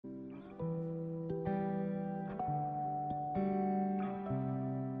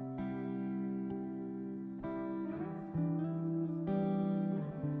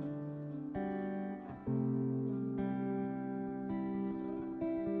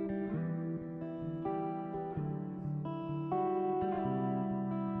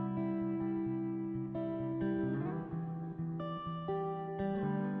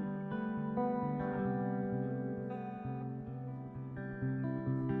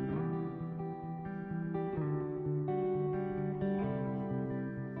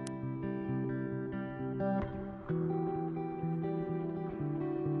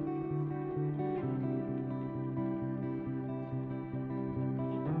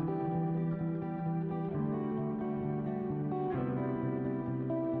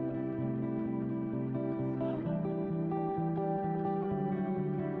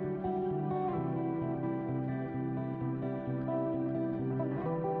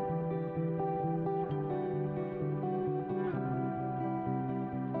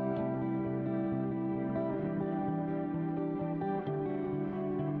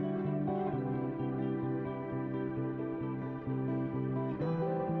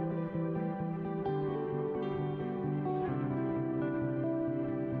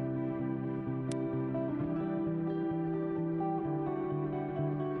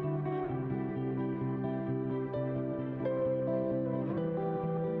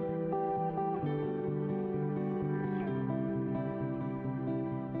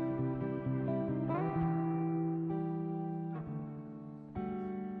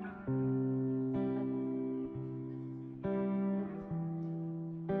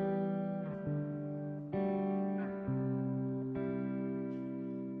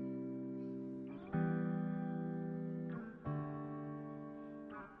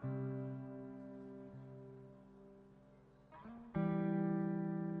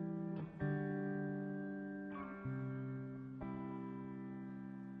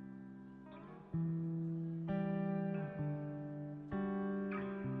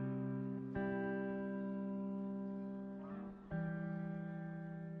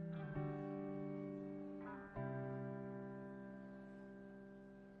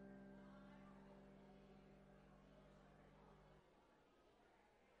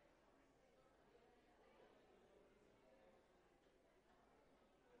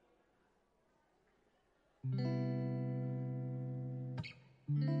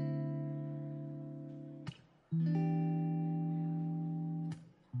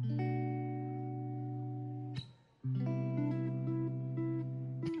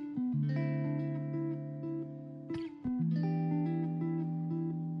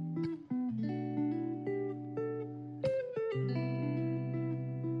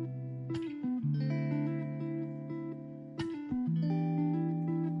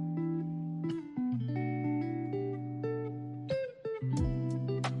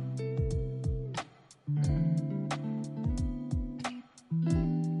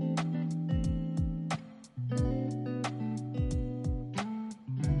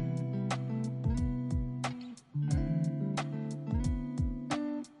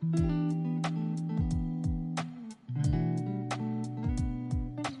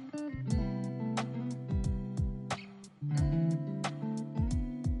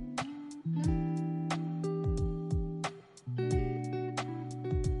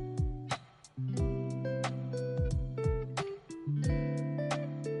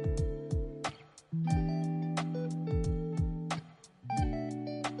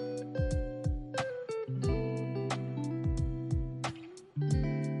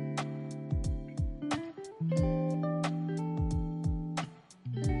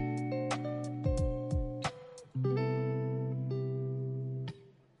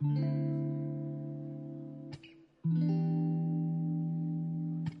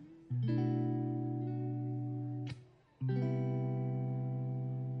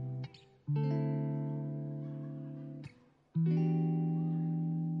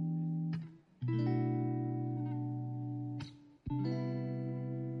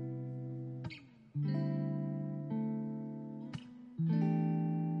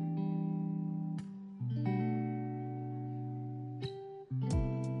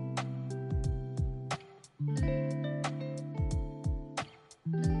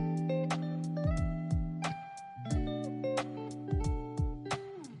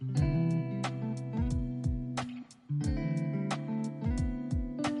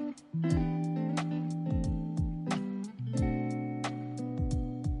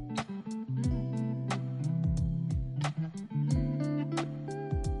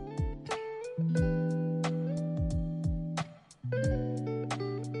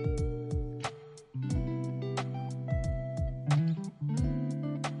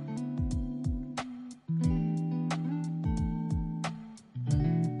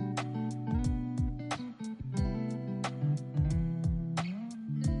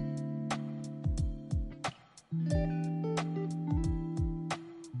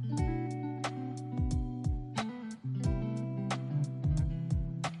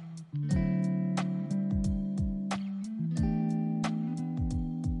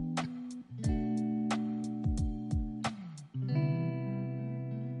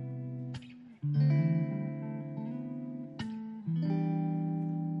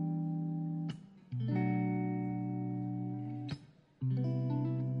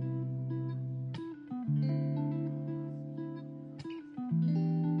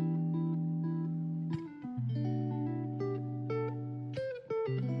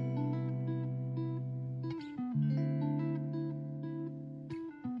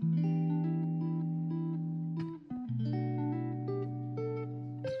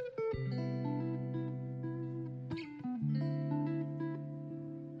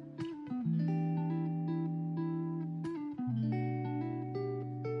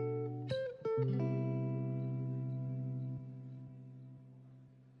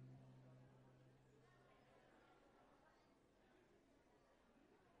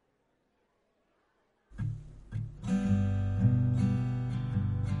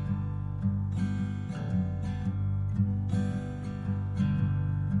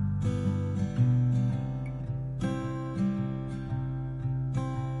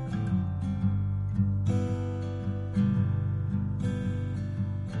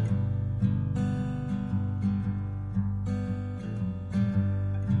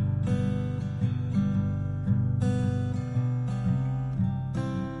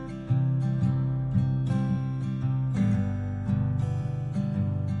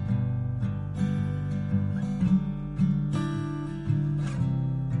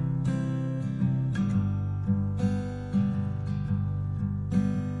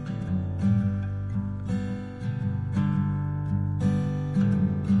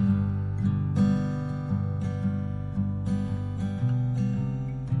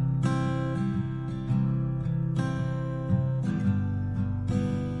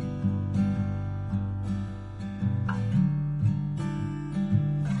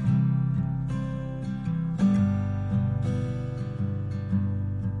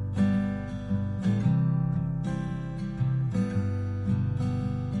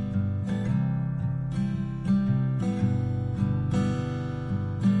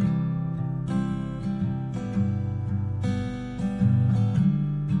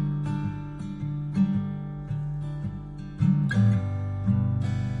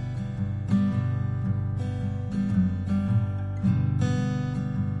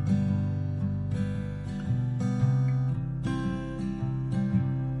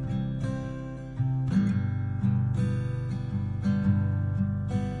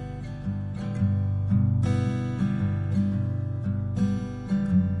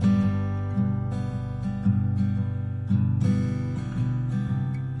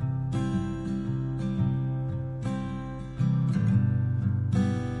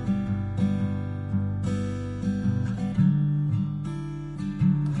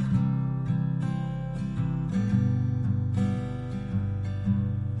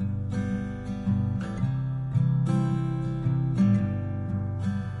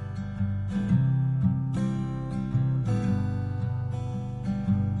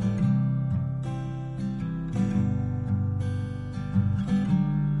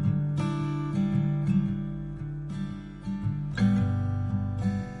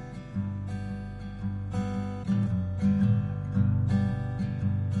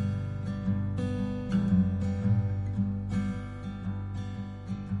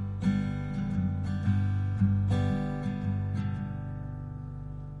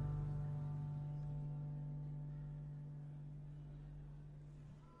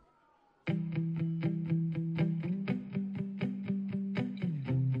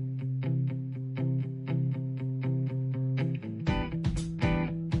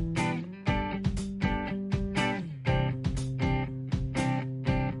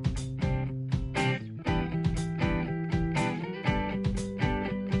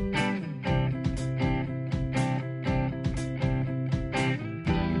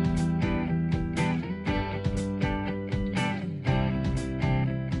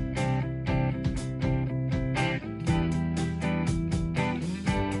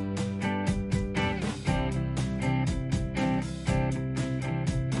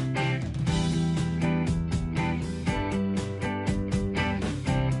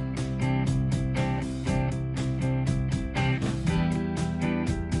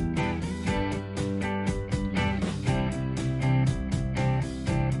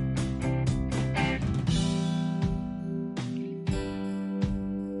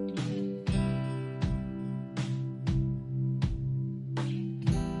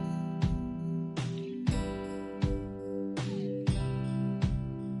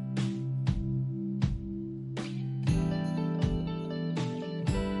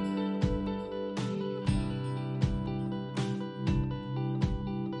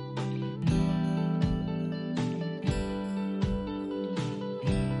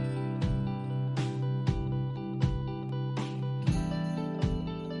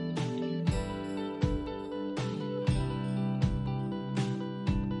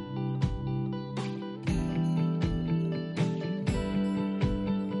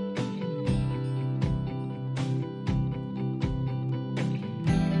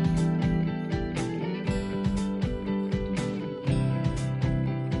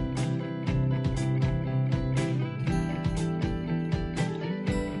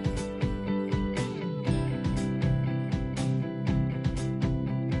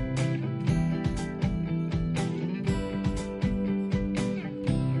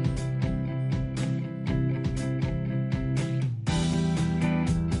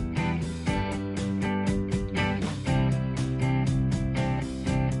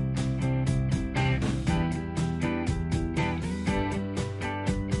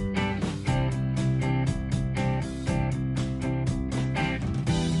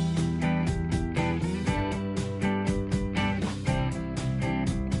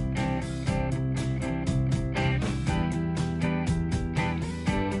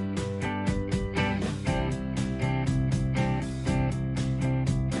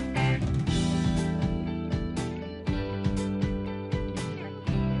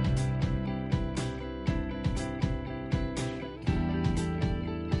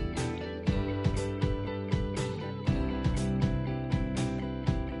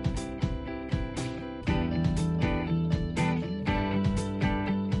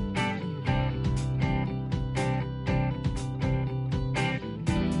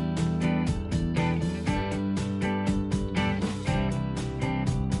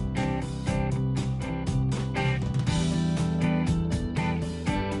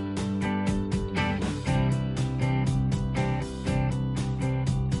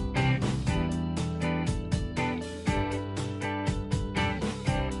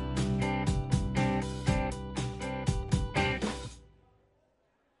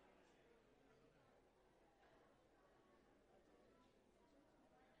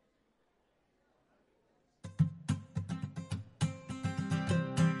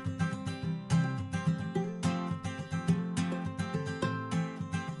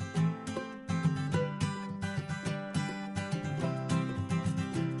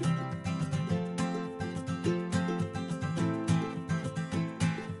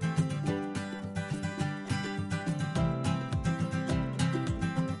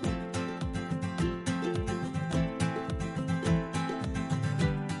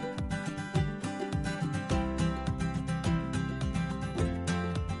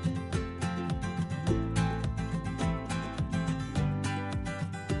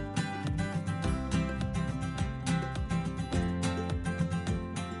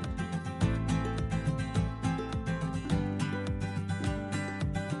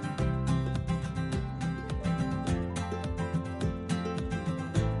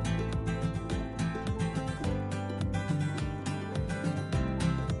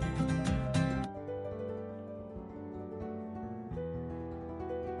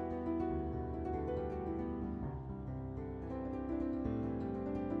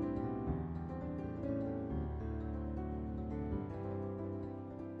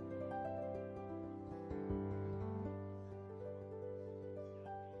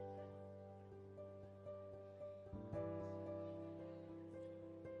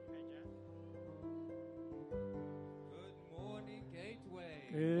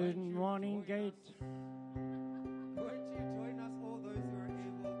morning, Gate. Won't you join us, all those who are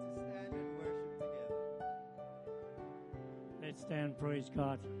able to stand and worship together? Let's stand, praise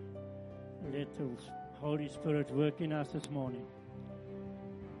God. Let the Holy Spirit work in us this morning.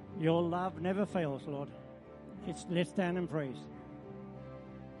 Your love never fails, Lord. Let's stand and praise.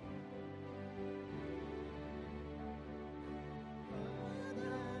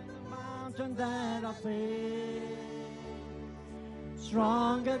 The mountain that I face,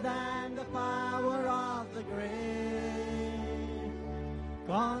 stronger than the power of the grave,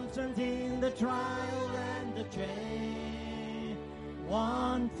 constant in the trial and the change.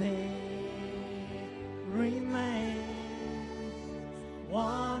 One thing remains.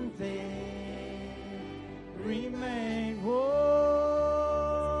 One thing remains.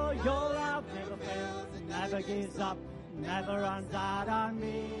 Oh, your love never fails, never gives up, never runs out on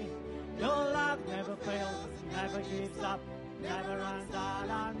me. Your love never fails, never gives up, never runs out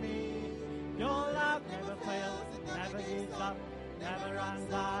on me. Your love never fails, never gives up, never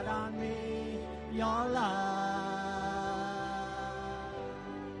runs out on me. Your love.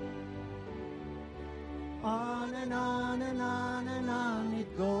 On and on and on and on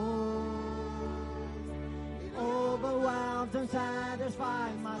it goes. It overwhelms and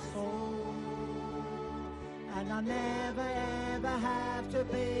satisfies my soul. And I never ever have to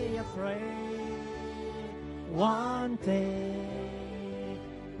be afraid. One thing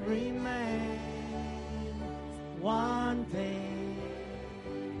remains. One thing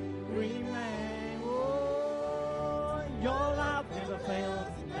remains. Oh, your love never fails,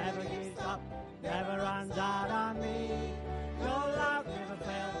 never gives up, never runs out on me. Your love never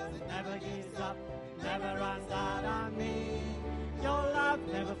fails, never gives up, never runs out on me. Your love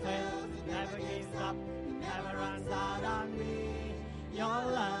never fails, never gives up, never runs out on me. Your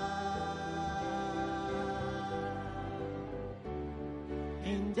love.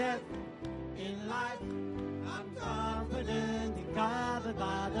 In death, in life, I'm confident and covered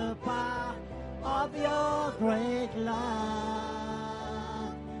by the power of your great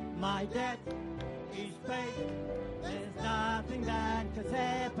love. My debt is paid. There's nothing that can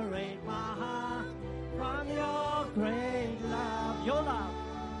separate my heart from your great love. Your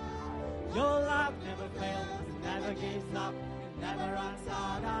love never fails, never gives up, never runs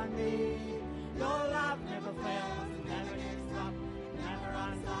out on me. Your love never fails, never gives up, never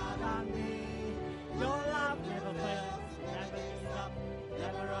runs out on me. Your love never fails, never gives up,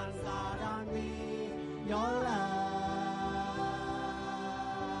 never runs out on me. Your love,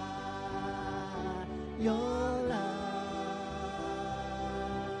 your love,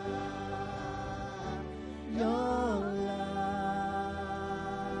 your love.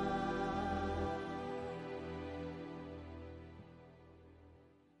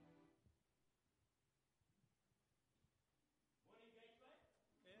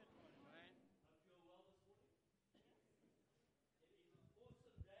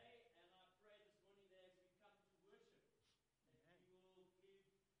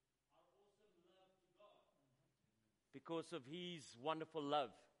 Because of his wonderful love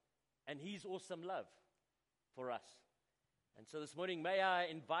and his awesome love for us. And so this morning, may I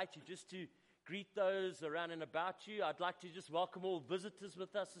invite you just to greet those around and about you. I'd like to just welcome all visitors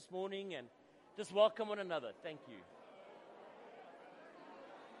with us this morning and just welcome one another. Thank you.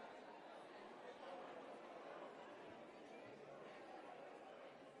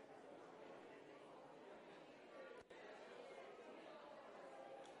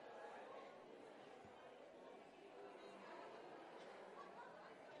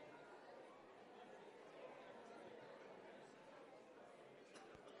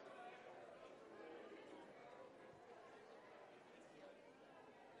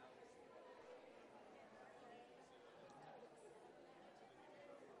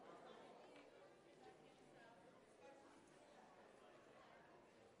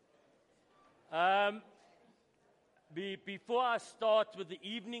 Before I start with the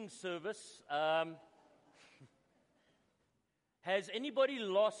evening service, has anybody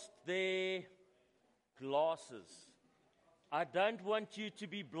lost their glasses? I don't want you to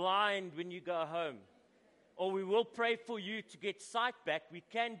be blind when you go home. Or we will pray for you to get sight back. We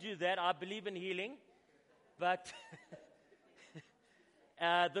can do that. I believe in healing. But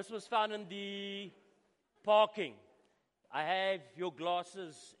this was found in the parking. I have your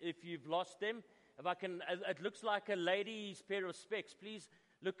glasses if you've lost them. If I can, it looks like a lady's pair of specs. Please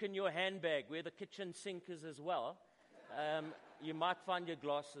look in your handbag where the kitchen sink is as well. You might find your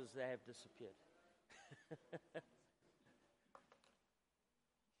glasses, they have disappeared.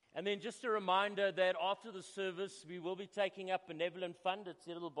 And then just a reminder that after the service, we will be taking up benevolent fund. It's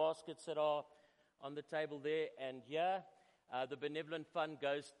the little baskets that are on the table there and here. The Benevolent Fund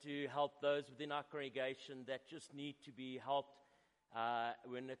goes to help those within our congregation that just need to be helped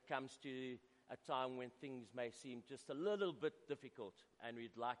when it comes to a time when things may seem just a little bit difficult, and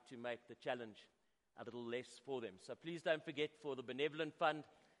we'd like to make the challenge a little less for them. So please don't forget, for the Benevolent Fund,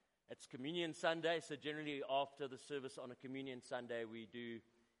 it's Communion Sunday, so generally after the service on a Communion Sunday, we do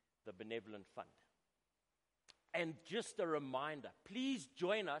the Benevolent Fund. And just a reminder, please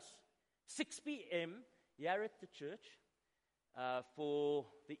join us 6 p.m. here at the church for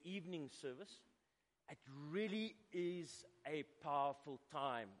the evening service. It really is a powerful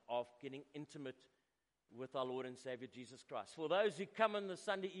time of getting intimate with our Lord and Savior Jesus Christ. For those who come on the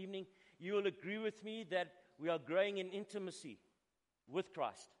Sunday evening, you will agree with me that we are growing in intimacy with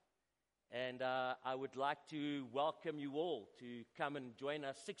Christ. And I would like to welcome you all to come and join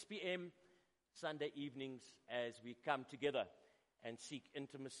us 6 p.m. Sunday evenings as we come together and seek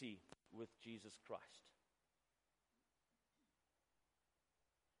intimacy with Jesus Christ.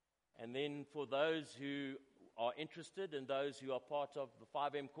 And then for those who are interested and those who are part of the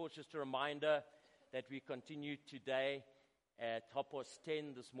 5M course, just a reminder that we continue today at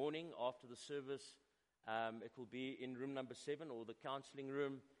 10:30 this morning after the service. It will be in room number 7 or the counseling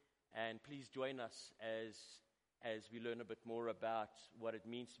room. And please join us as we learn a bit more about what it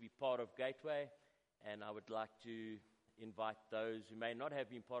means to be part of Gateway. And I would like to invite those who may not have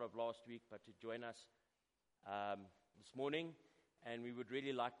been part of last week, but to join us this morning. And we would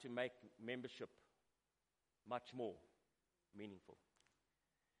really like to make membership much more meaningful.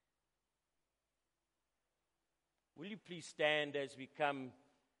 Will you please stand as we come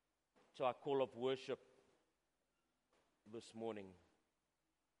to our call of worship this morning?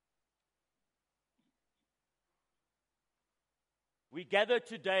 We gather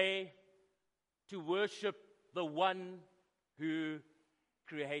today to worship the one who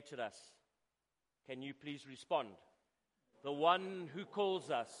created us. Can you please respond? The one who calls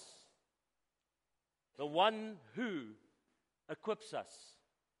us. The one who equips us.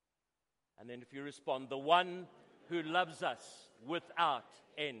 And then if you respond, the one who loves us without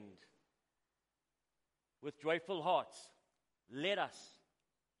end. With joyful hearts, let us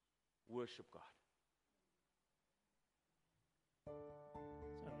worship God.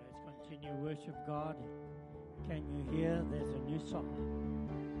 So let's continue worship God. Can you hear? There's a new song.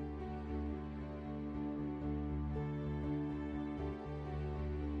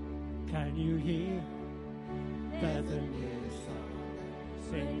 Can you hear? There's a new song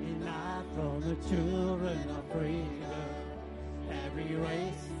singing out from the children of freedom. Every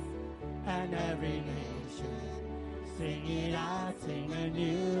race and every nation, sing it out, sing a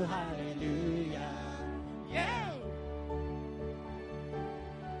new hallelujah. Yeah!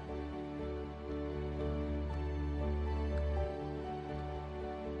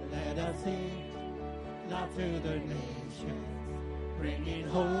 Let us sing loud to the nations, bringing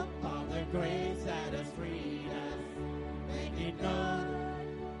hope of the grace that has freed us. Make it known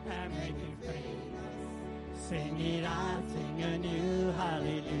and make it famous. Sing it out, sing a new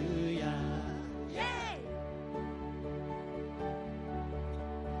hallelujah. Yay!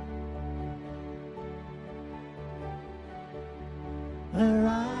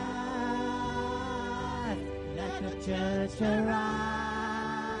 Arise, let the church arise.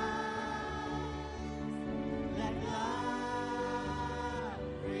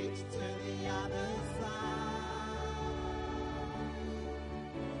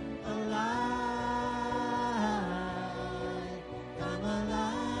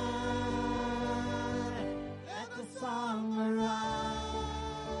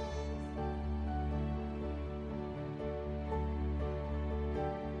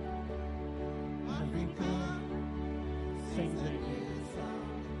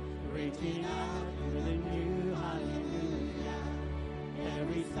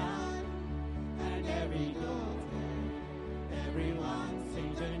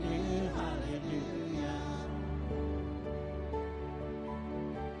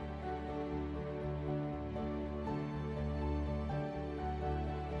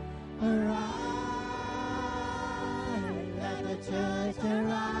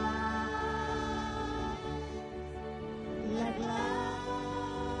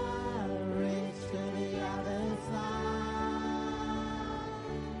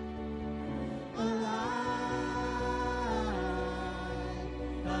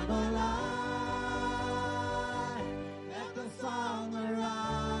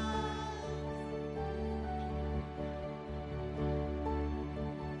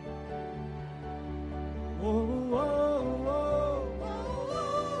 Oh, oh, oh, oh, oh.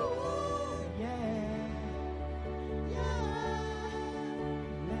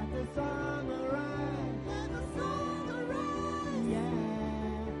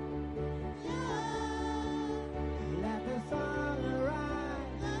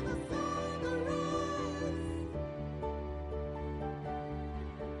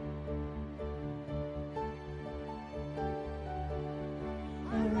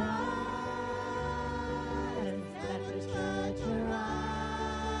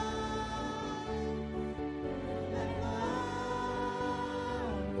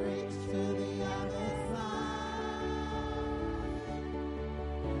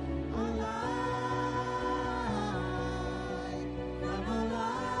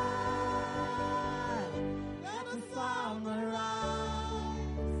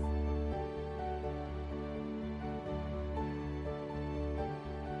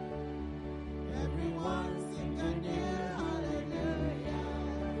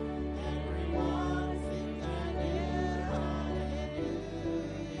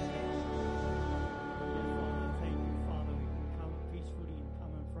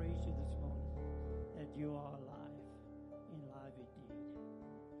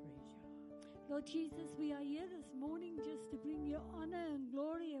 Lord Jesus, we are here this morning just to bring you honor and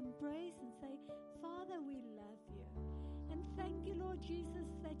glory and praise and say, Father, we love you. And thank you, Lord Jesus,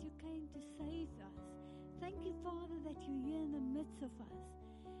 that you came to save us. Thank you, Father, that you're here in the midst of us.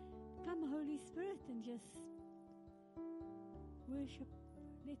 Come, Holy Spirit, and just worship.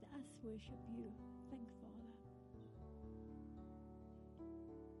 Let us worship you. Thank you, Father.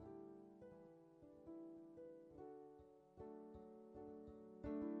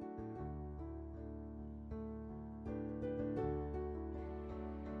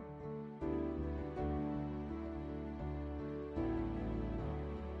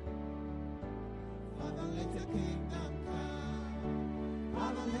 Father, let your kingdom come.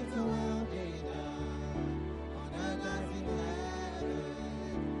 Father, let your will be done on earth as in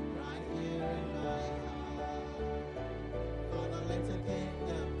heaven, right here in my heart. Father, let your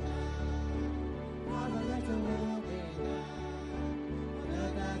kingdom come. Father, let your will be done on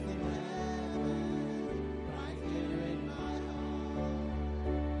earth as in heaven, right here in my heart.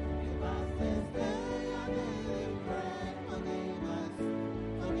 Give us this day our daily bread. Forgive us,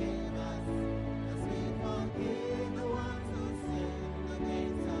 forgive us, as we forgive the ones who sin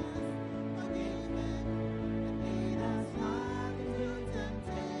against us. Forgive them, and lead us not into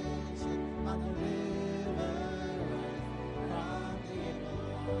temptation, but deliver us from the evil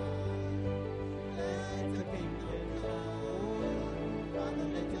one. Let your kingdom come. Father,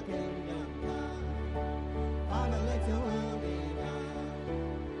 let your kingdom come. Father, let your will be done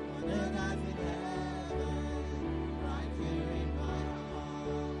on earth as in heaven, right here in my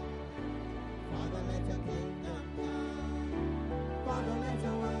heart. Father, let your kingdom come. Father, let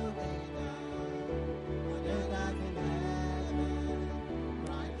your will be done on earth as in heaven,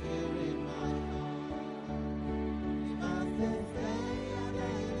 right here in my heart. Give us this day our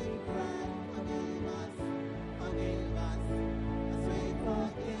daily bread. Forgive us, as we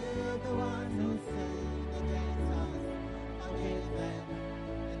forgive the ones who sin against us. Forgive them,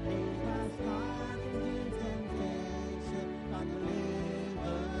 and lead us not into temptation, but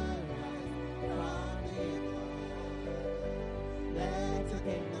deliver us from evil. Let your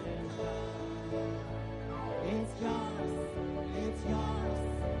kingdom come. It's yours, it's yours,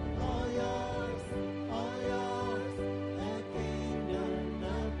 all yours, all yours. The kingdom,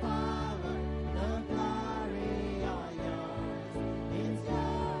 the power, the glory are yours. It's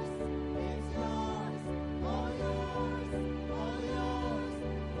yours, all yours,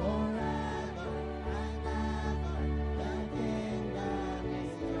 forever and ever. The kingdom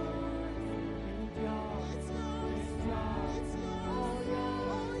is yours. It's yours, all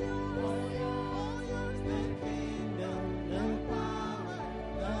yours, the kingdom, the power,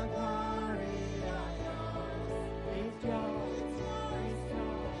 the glory are yours. It's yours,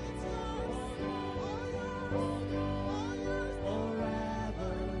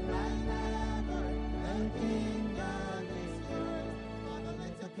 forever and ever. The kingdom is yours. Father,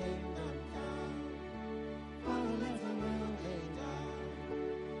 let your kingdom come. Father, let your will be done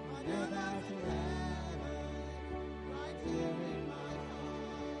on earth as in heaven, right here in my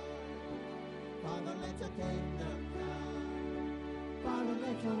heart. Father, let your kingdom come. Father,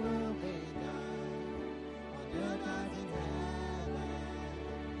 let your will be done on earth as in heaven,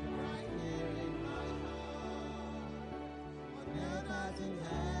 right here in my heart. On earth as in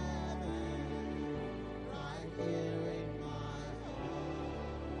heaven, right here in my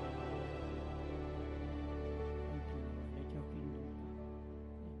heart. Let your kingdom come.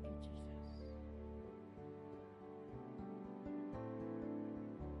 Thank you, Jesus.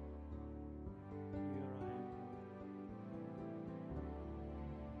 Here I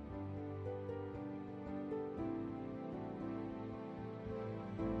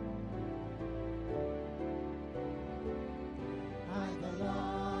am. I, the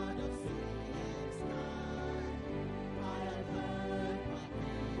Lord of sea and sky,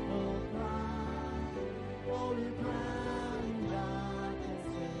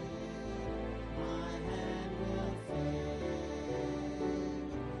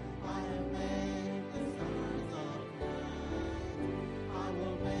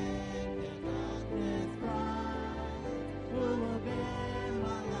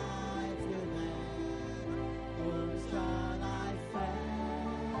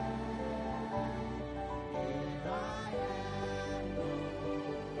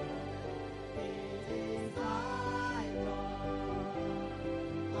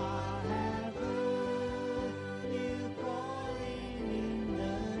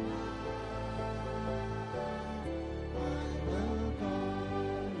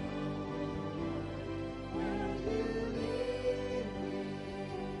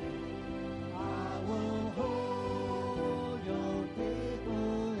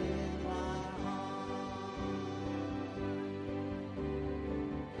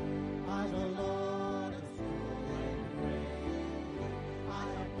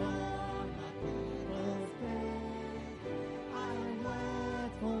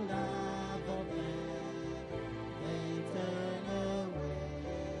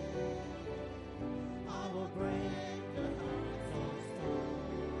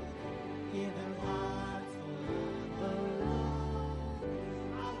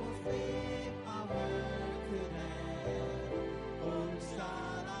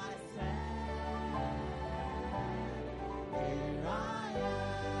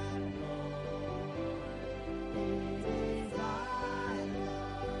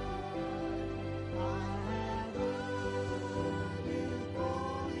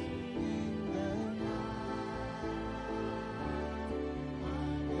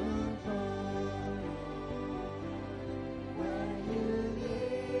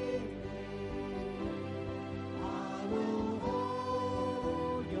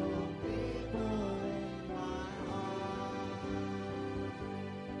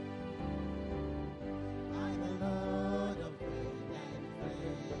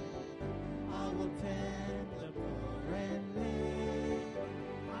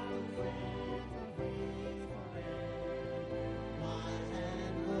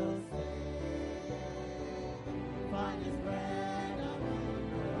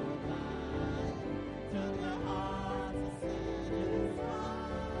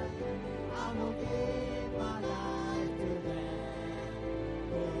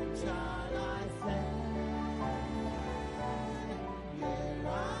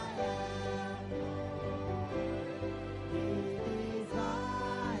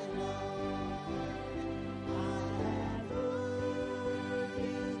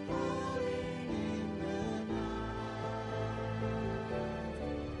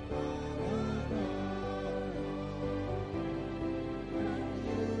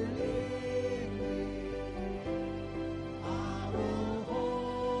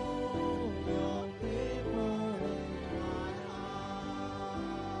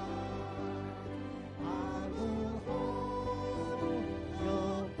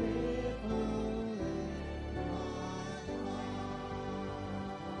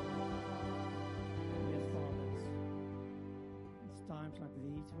 times like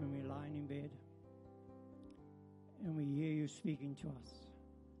these when we're lying in bed and we hear you speaking to us.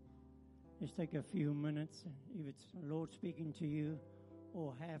 Let's take a few minutes, and if it's the Lord speaking to you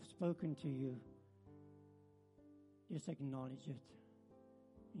or have spoken to you, just acknowledge it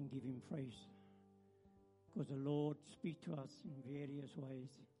and give Him praise. Because the Lord speaks to us in various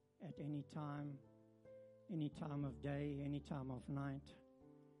ways at any time of day, any time of night.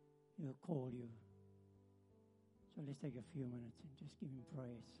 He'll call you. So let's take a few minutes and just give Him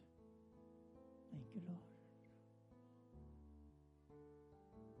praise. Thank you, Lord.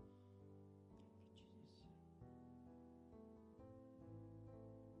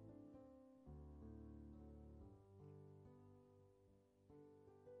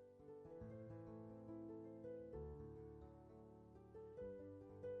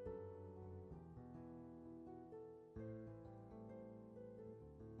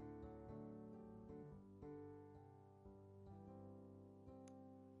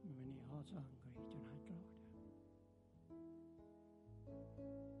 Many hearts are hungry tonight, Lord.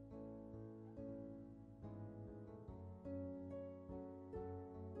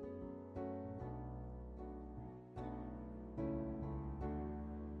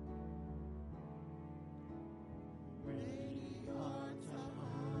 Many hearts are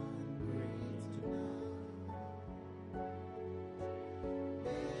hungry tonight.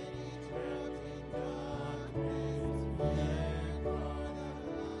 Many trapped in darkness, yearn for the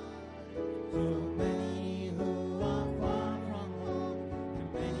light. So many who are far from home, and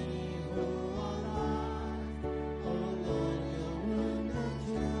many who are lost. Oh Lord, your wounded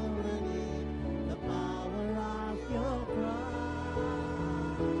children need the power of your cross.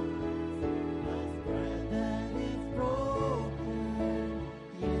 As bread that is broken,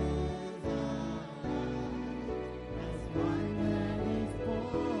 years alive. As wine that is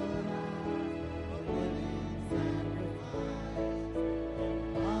poured out, a willing sacrifice.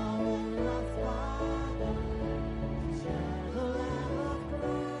 Empower us, Father, to share the love of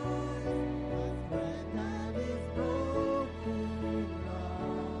Christ. As bread that is broken,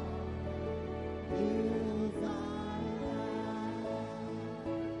 Lord, use our lives.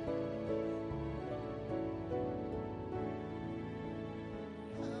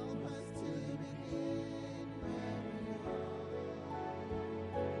 Help us to begin where we are.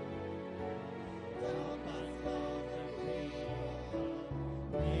 Help us love the people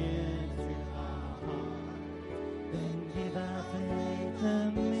near to our heart. Then give our faith a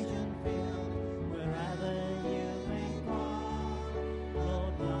mission field wherever you may call.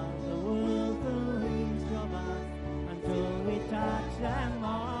 Lord, love the world through each of us until we touch them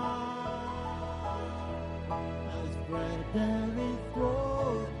all. As bread that is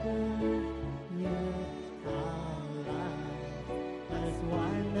broken, yet our life. As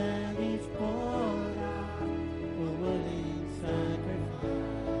wine that is poured out, a willing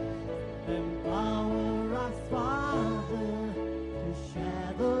sacrifice. Empower us, Father, to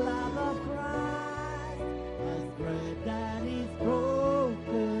share the love of Christ. As bread that is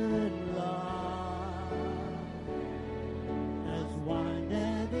broken, Lord. As wine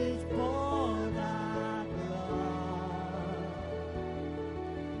that is poured out, Lord.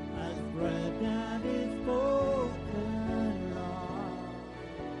 As bread that is broken, Lord.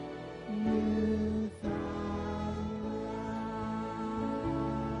 Use our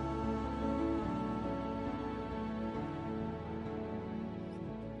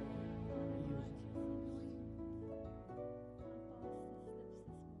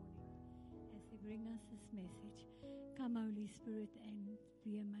As we bring us this message, come, Holy Spirit, and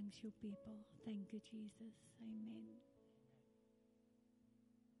be amongst your people. Thank you, Jesus. Amen.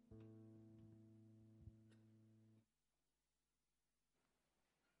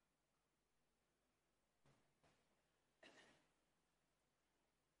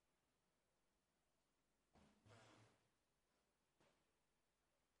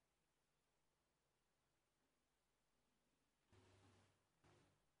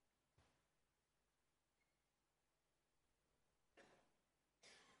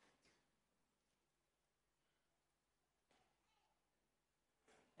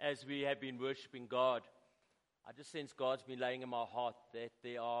 As we have been worshiping God, I just sense God's been laying in my heart that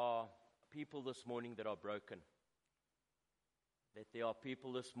there are people this morning that are broken. That there are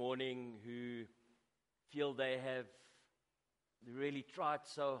people this morning who feel they have really tried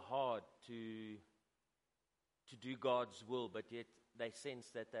so hard to do God's will, but yet they sense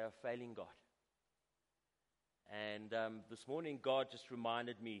that they are failing God. And this morning, God just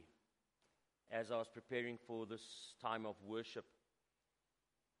reminded me, as I was preparing for this time of worship,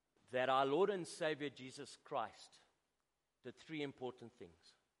 that our Lord and Savior Jesus Christ did three important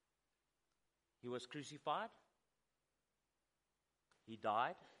things. He was crucified, He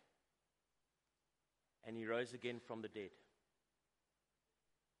died, and He rose again from the dead.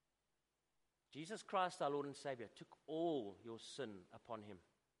 Jesus Christ, our Lord and Savior, took all your sin upon Him.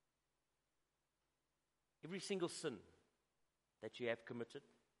 Every single sin that you have committed.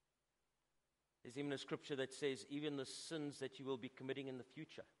 There's even a scripture that says, even the sins that you will be committing in the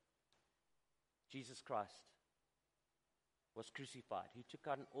future. Jesus Christ was crucified. He took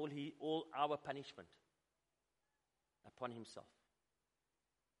on all our punishment upon Himself.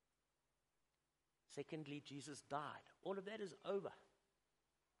 Secondly, Jesus died. All of that is over.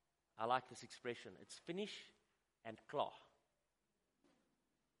 I like this expression. It's finish and klaar.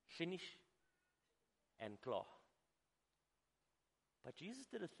 Finish and klaar. But Jesus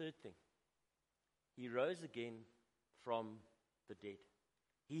did a third thing. He rose again from the dead.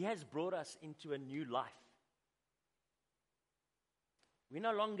 He has brought us into a new life. We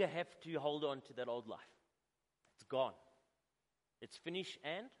no longer have to hold on to that old life. It's gone. It's finish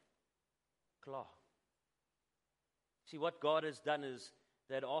and klaar. See, what God has done is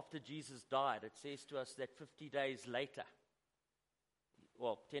that after Jesus died, it says to us that 50 days later,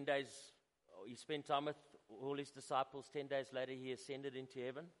 10 days, He spent time with all His disciples. 10 days later, He ascended into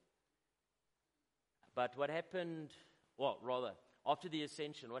heaven. But what happened, after the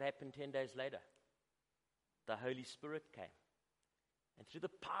ascension, what happened 10 days later? The Holy Spirit came. And through the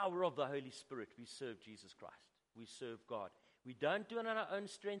power of the Holy Spirit, we serve Jesus Christ. We serve God. We don't do it on our own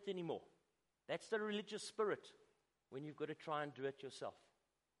strength anymore. That's the religious spirit, when you've got to try and do it yourself.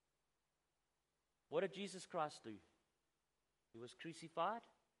 What did Jesus Christ do? He was crucified.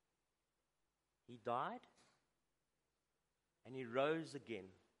 He died. And He rose again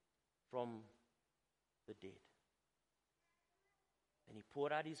from the dead. And He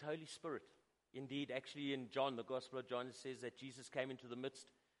poured out His Holy Spirit. Indeed, actually in John, the Gospel of John, it says that Jesus came into the midst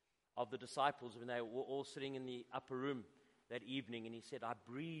of the disciples when they were all sitting in the upper room that evening, and He said, I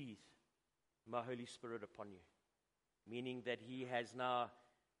breathe my Holy Spirit upon you. Meaning that He has now,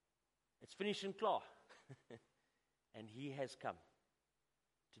 it's finished and klaar. And He has come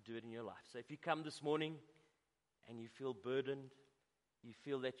to do it in your life. So if you come this morning and you feel burdened, you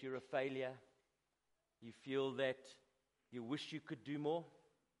feel that you're a failure, you feel that you wish you could do more,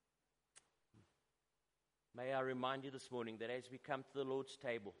 may I remind you this morning that as we come to the Lord's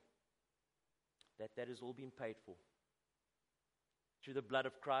table, that has all been paid for. Through the blood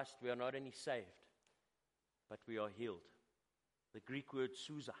of Christ, we are not only saved, but we are healed. The Greek word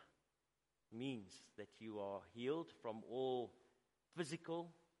souza means that you are healed from all physical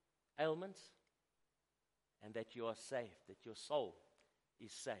ailments, and that you are saved, that your soul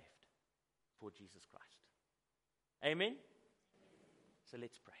is saved for Jesus Christ. Amen? So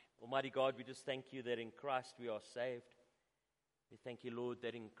let's pray. Almighty God, we just thank You that in Christ we are saved. We thank You, Lord,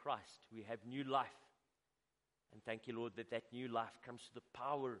 that in Christ we have new life. And thank You, Lord, that new life comes to the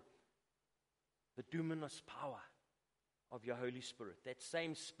power, the dunamis power of Your Holy Spirit. That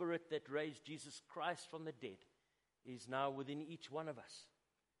same Spirit that raised Jesus Christ from the dead is now within each one of us.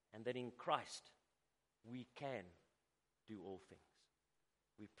 And that in Christ we can do all things.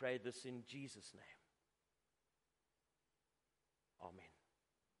 We pray this in Jesus' name. Amen.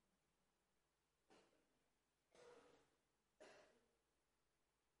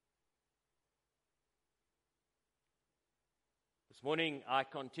 This morning I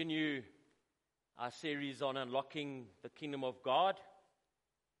continue our series on unlocking the kingdom of God.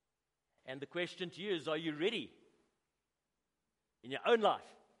 And the question to you is, are you ready in your own life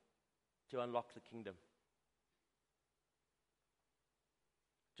to unlock the kingdom?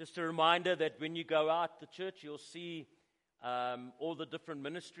 Just a reminder that when you go out the church, you'll see all the different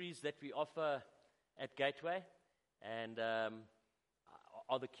ministries that we offer at Gateway. And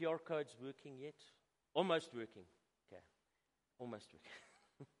are the QR codes working yet? Almost working. Okay, almost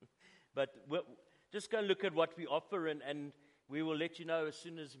working. But just go and look at what we offer, and we will let you know as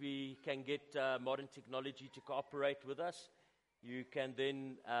soon as we can get modern technology to cooperate with us. You can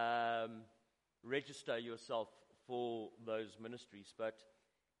then register yourself for those ministries. But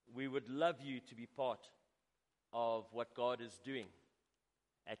we would love you to be part of what God is doing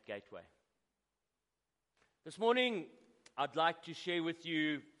at Gateway. This morning, I'd like to share with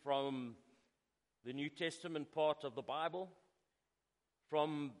you from the New Testament part of the Bible,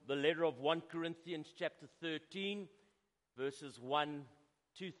 from the letter of 1 Corinthians chapter 13, verses 1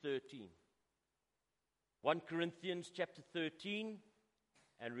 to 13. 1 Corinthians chapter 13,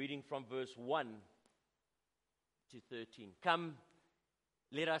 and reading from verse 1 to 13. Come,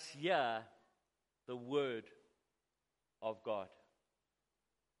 let us hear the word of God.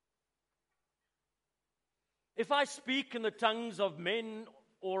 If I speak in the tongues of men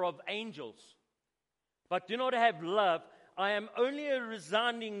or of angels, but do not have love, I am only a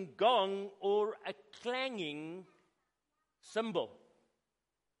resounding gong or a clanging cymbal.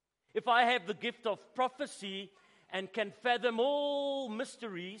 If I have the gift of prophecy and can fathom all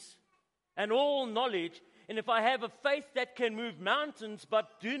mysteries and all knowledge, and if I have a faith that can move mountains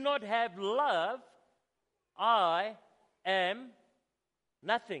but do not have love, I am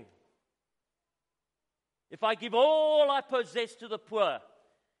nothing. If I give all I possess to the poor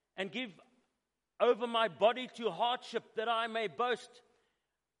and give over my body to hardship that I may boast,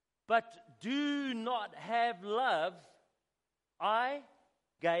 but do not have love, I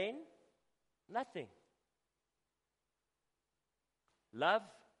gain nothing. Love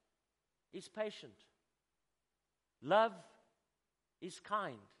is patient. Love is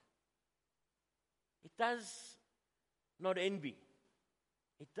kind. It does not envy.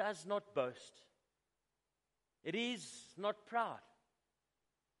 It does not boast. It is not proud.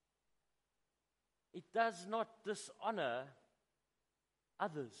 It does not dishonor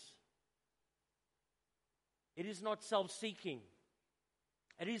others. It is not self-seeking.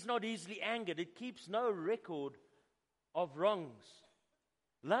 It is not easily angered. It keeps no record of wrongs.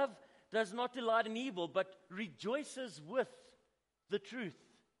 Love does not delight in evil, but rejoices with the truth.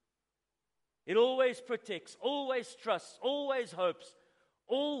 It always protects, always trusts, always hopes,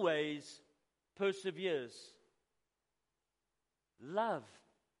 always perseveres. Love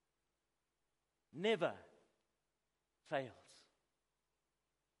never fails.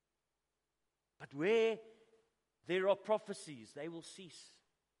 But where there are prophecies, they will cease.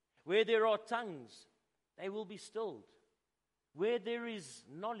 Where there are tongues, they will be stilled. Where there is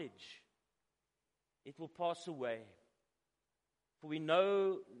knowledge, it will pass away. For we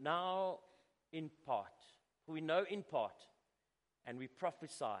know now in part. For we know in part, and we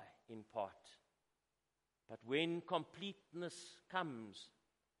prophesy in part. But when completeness comes,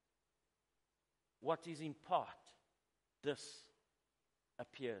 what is in part, this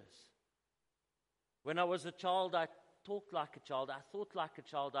appears. When I was a child, I talked like a child, I thought like a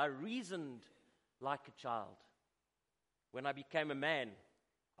child, I reasoned like a child. When I became a man,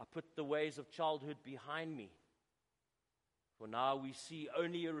 I put the ways of childhood behind me. For now we see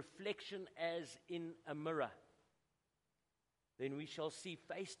only a reflection as in a mirror. Then we shall see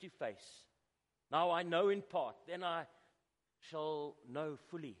face to face. Now I know in part, then I shall know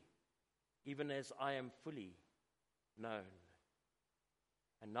fully, even as I am fully known.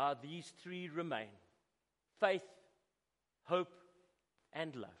 And now these three remain: faith, hope,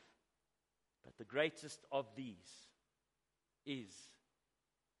 and love. But the greatest of these is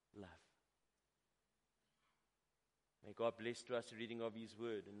love. May God bless to us the reading of His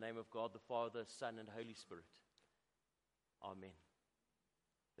word. In the name of God, the Father, Son, and Holy Spirit. Amen.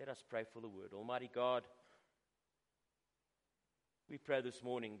 Let us pray for the word. Almighty God, we pray this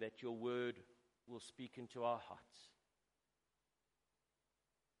morning that your word will speak into our hearts.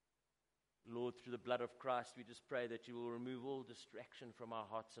 Lord, through the blood of Christ, we just pray that you will remove all distraction from our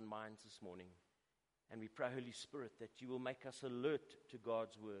hearts and minds this morning. And we pray, Holy Spirit, that you will make us alert to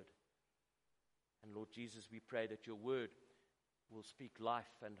God's word. And Lord Jesus, we pray that your word will speak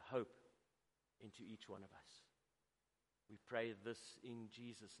life and hope into each one of us. We pray this in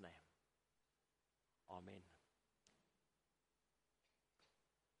Jesus' name. Amen.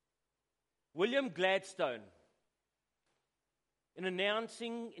 William Gladstone, in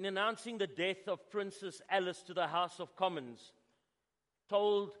announcing the death of Princess Alice to the House of Commons,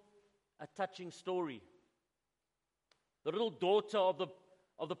 told a touching story. The little daughter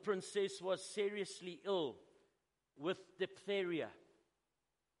of the princess was seriously ill with diphtheria.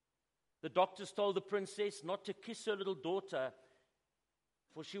 The doctors told the princess not to kiss her little daughter,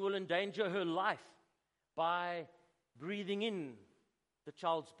 for she will endanger her life by breathing in the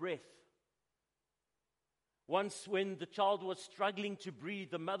child's breath. Once, when the child was struggling to breathe,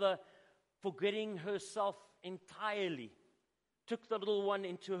 the mother, forgetting herself entirely, took the little one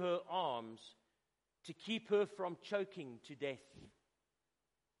into her arms to keep her from choking to death.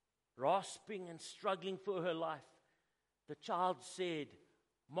 Rasping and struggling for her life, the child said,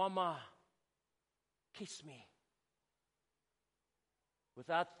 "Mama, kiss me."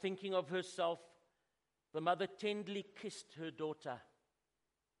 Without thinking of herself, the mother tenderly kissed her daughter.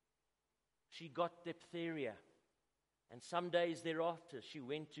 She got diphtheria, and some days thereafter, she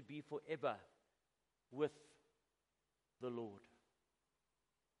went to be forever with the Lord.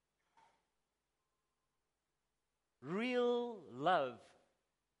 Real love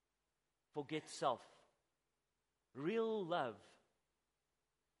forgets self. Real love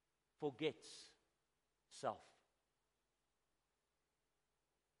forgets self.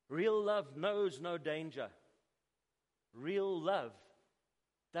 Real love knows no danger. Real love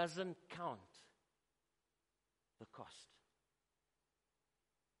doesn't count the cost.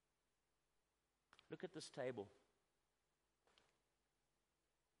 look at this table.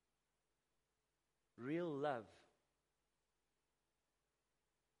 Real love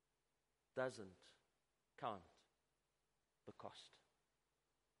doesn't count the cost.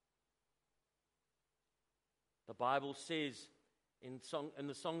 The Bible says in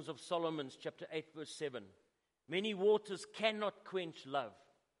the Songs of Solomon, chapter 8, verse 7, many waters cannot quench love,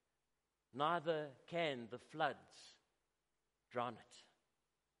 neither can the floods drown it.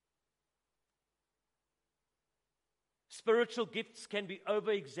 Spiritual gifts can be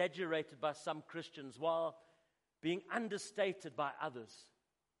over-exaggerated by some Christians while being understated by others.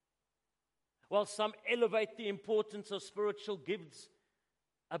 While some elevate the importance of spiritual gifts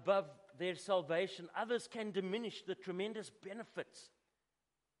above their salvation, others can diminish the tremendous benefits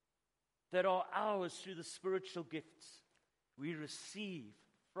that are ours through the spiritual gifts we receive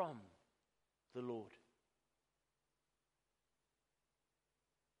from the Lord.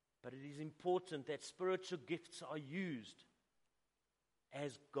 But it is important that spiritual gifts are used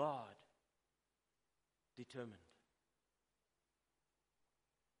as God determined.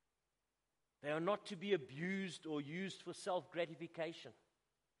 They are not to be abused or used for self-gratification,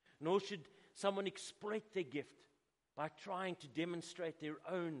 nor should someone exploit their gift by trying to demonstrate their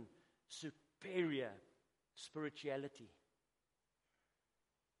own superior spirituality.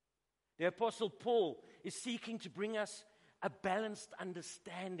 The Apostle Paul is seeking to bring us a balanced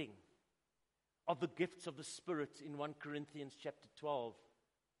understanding of the gifts of the Spirit in 1 Corinthians chapter 12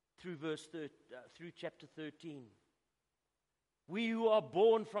 through chapter 13. We who are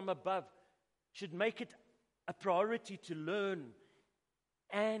born from above should make it a priority to learn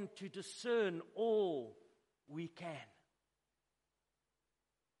and to discern all we can.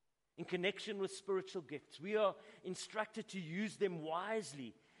 In connection with spiritual gifts, we are instructed to use them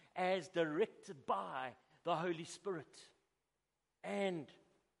wisely as directed by the Holy Spirit, and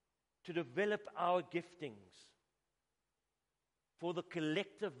to develop our giftings for the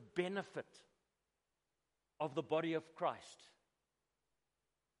collective benefit of the body of Christ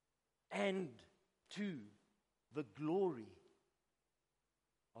and to the glory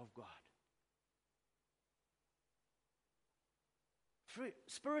of God.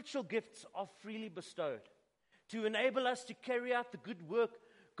 Spiritual gifts are freely bestowed to enable us to carry out the good work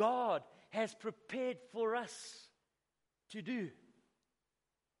God has prepared for us to do.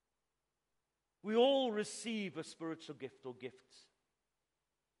 We all receive a spiritual gift or gifts,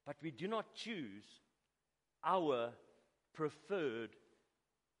 but we do not choose our preferred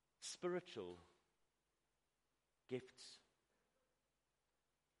spiritual gifts.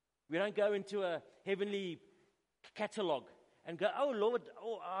 We don't go into a heavenly catalog and go, oh Lord,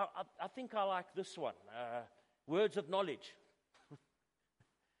 I think I like this one, words of knowledge.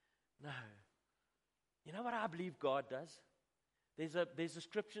 No. You know what I believe God does? There's a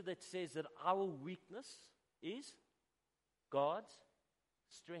scripture that says that our weakness is God's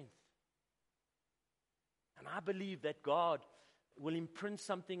strength. And I believe that God will imprint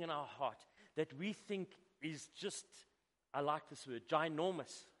something in our heart that we think is just, I like this word,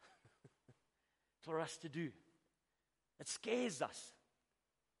 ginormous for us to do. It scares us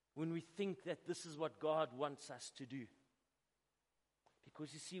when we think that this is what God wants us to do.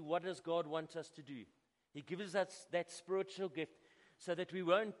 Because you see, what does God want us to do? He gives us that spiritual gift so that we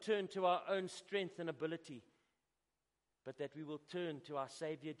won't turn to our own strength and ability, but that we will turn to our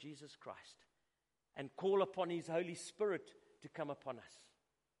Savior Jesus Christ and call upon His Holy Spirit to come upon us.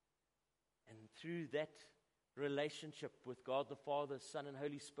 And through that relationship with God the Father, Son, and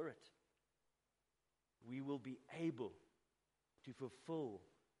Holy Spirit, we will be able to fulfill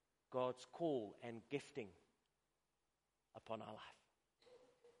God's call and gifting upon our life.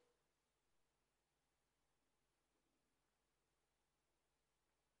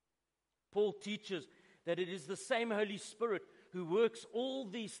 Paul teaches that it is the same Holy Spirit who works all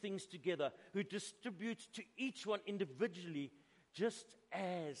these things together, who distributes to each one individually just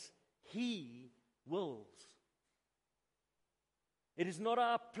as He wills. It is not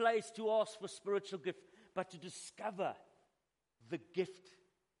our place to ask for spiritual gift, but to discover the gift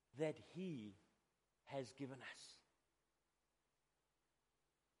that He has given us.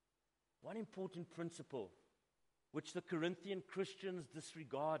 One important principle which the Corinthian Christians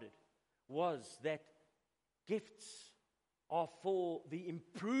disregarded was that gifts are for the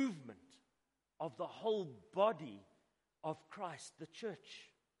improvement of the whole body of Christ, the church,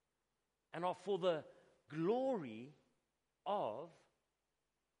 and are for the glory of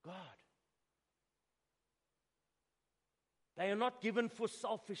God. They are not given for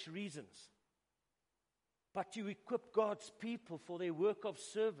selfish reasons, but to equip God's people for their work of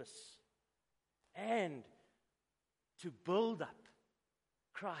service and to build up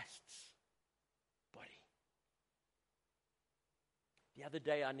Christ's body. The other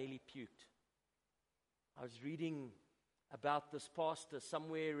day I nearly puked. I was reading about this pastor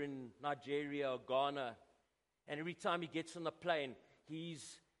somewhere in Nigeria or Ghana, and every time he gets on the plane,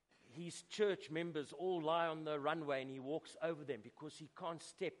 his church members all lie on the runway and he walks over them because he can't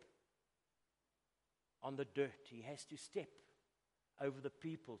step on the dirt. He has to step over the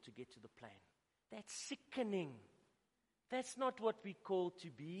people to get to the plane. That's sickening. That's not what we're called to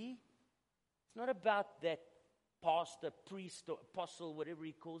be. It's not about that pastor, priest, or apostle, whatever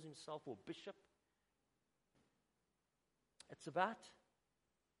he calls himself, or bishop. It's about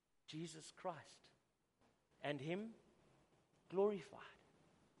Jesus Christ and Him glorified.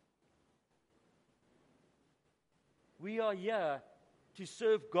 We are here to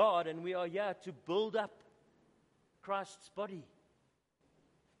serve God, and we are here to build up Christ's body.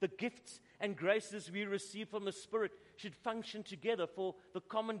 The gifts and graces we receive from the Spirit should function together for the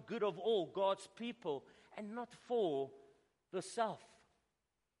common good of all God's people, and not for the self.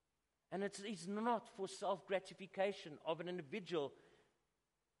 And it's not for self-gratification of an individual.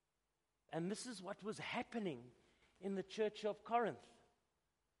 And this is what was happening in the church of Corinth.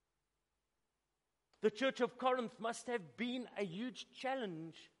 The church of Corinth must have been a huge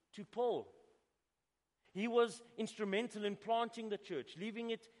challenge to Paul. He was instrumental in planting the church, leaving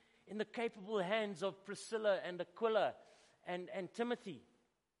it in the capable hands of Priscilla and Aquila and Timothy.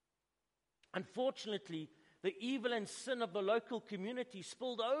 Unfortunately, the evil and sin of the local community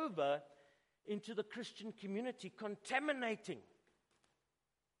spilled over into the Christian community, contaminating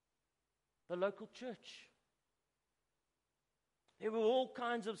the local church. There were all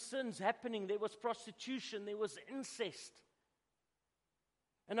kinds of sins happening. There was prostitution, there was incest.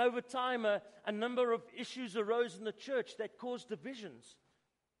 And over time, a number of issues arose in the church that caused divisions.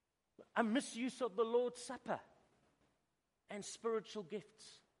 A misuse of the Lord's Supper and spiritual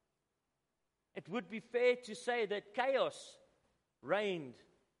gifts. It would be fair to say that chaos reigned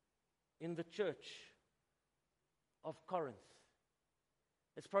in the church of Corinth.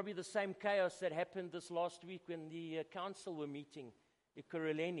 It's probably the same chaos that happened this last week when the council were meeting in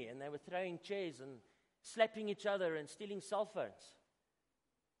Coreleni, and they were throwing chairs and slapping each other and stealing cell phones.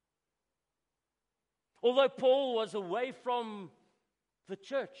 Although Paul was away from the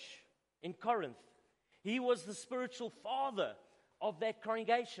church in Corinth, he was the spiritual father of that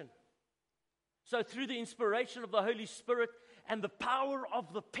congregation. So through the inspiration of the Holy Spirit and the power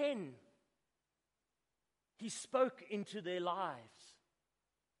of the pen, he spoke into their lives.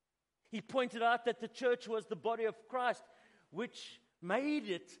 He pointed out that the church was the body of Christ, which made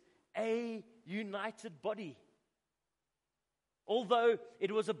it a united body. Although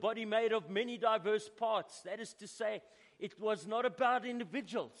it was a body made of many diverse parts, that is to say, it was not about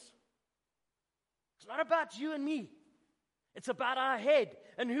individuals. It's not about you and me. It's about our head.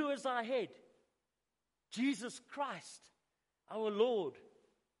 And who is our head? Jesus Christ, our Lord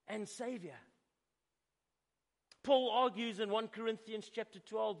and Savior. Paul argues in 1 Corinthians chapter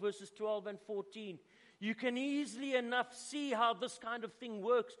 12, verses 12 and 14, you can easily enough see how this kind of thing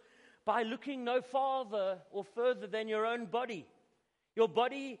works by looking no farther or further than your own body. Your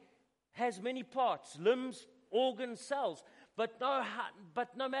body has many parts, limbs, organs, cells, but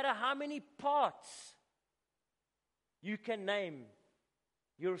no matter how many parts you can name,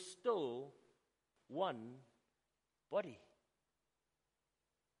 you're still one body.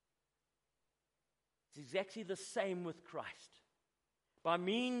 It's exactly the same with Christ. By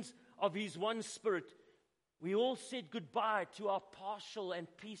means of His one Spirit, we all said goodbye to our partial and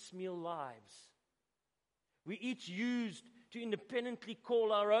piecemeal lives. We each used to independently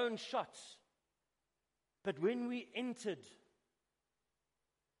call our own shots. But when we entered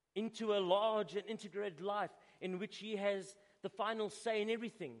into a large and integrated life in which He has the final say in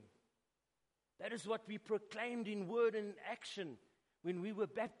everything, that is what we proclaimed in word and action when we were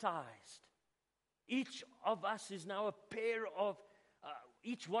baptized. Each of us is now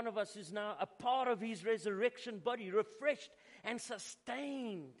each one of us is now a part of His resurrection body, refreshed and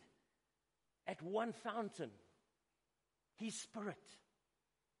sustained at one fountain, His Spirit,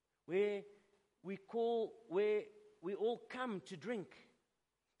 where we all come to drink.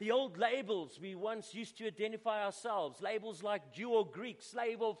 The old labels we once used to identify ourselves, labels like Jew or Greek,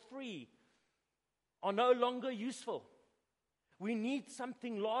 slave or free, are no longer useful. We need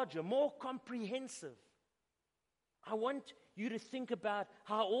something larger, more comprehensive. I want you to think about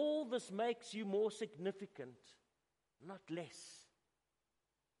how all this makes you more significant, not less.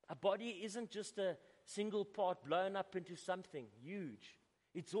 A body isn't just a single part blown up into something huge.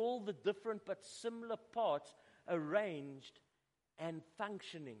 It's all the different but similar parts arranged and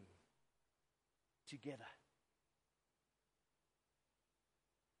functioning together.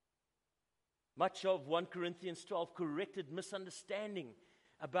 Much of 1 Corinthians 12 corrected misunderstanding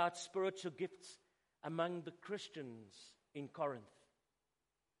about spiritual gifts among the Christians in Corinth.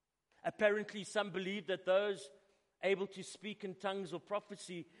 Apparently, some believed that those able to speak in tongues or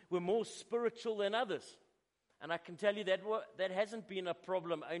prophecy were more spiritual than others. And I can tell you that hasn't been a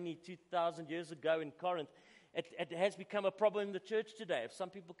problem only 2,000 years ago in Corinth. It has become a problem in the church today. If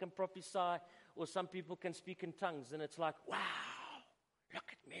some people can prophesy or some people can speak in tongues, then it's like, wow, look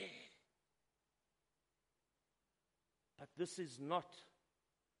at me. But this is not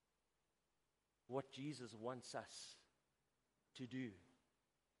what Jesus wants us to do.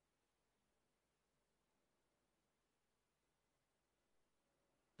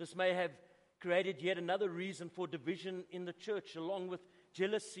 This may have created yet another reason for division in the church, along with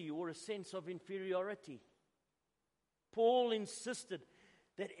jealousy or a sense of inferiority. Paul insisted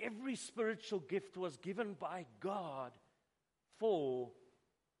that every spiritual gift was given by God for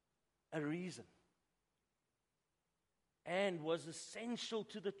a reason and was essential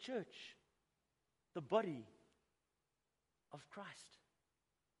to the church, the body of Christ.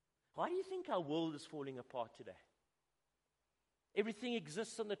 Why do you think our world is falling apart today? Everything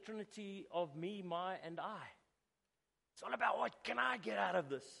exists on the trinity of me, my, and I. It's all about what can I get out of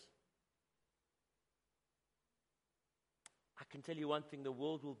this? I can tell you one thing, the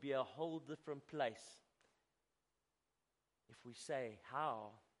world will be a whole different place if we say, how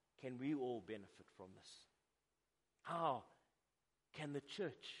can we all benefit from this? How can the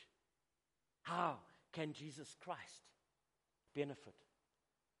church, how can Jesus Christ benefit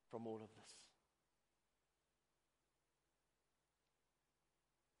from all of this?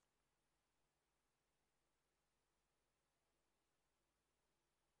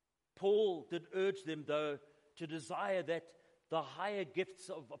 Paul did urge them, though, to desire that the higher gifts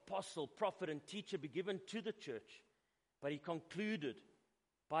of apostle, prophet, and teacher be given to the church. But he concluded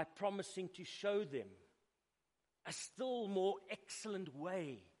by promising to show them a still more excellent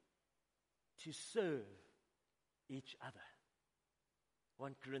way to serve each other.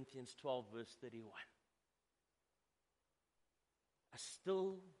 1 Corinthians 12, verse 31. A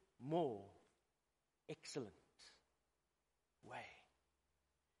still more excellent way.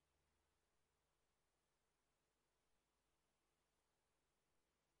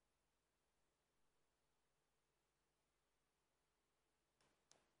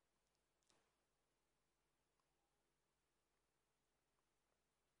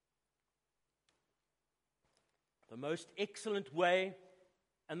 The most excellent way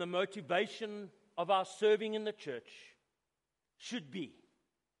and the motivation of our serving in the church should be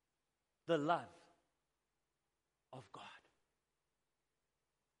the love of God.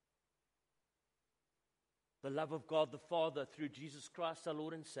 The love of God the Father through Jesus Christ our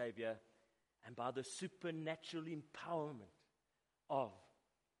Lord and Savior, and by the supernatural empowerment of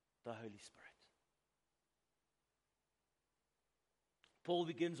the Holy Spirit. Paul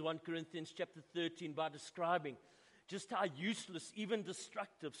begins 1 Corinthians chapter 13 by describing just how useless, even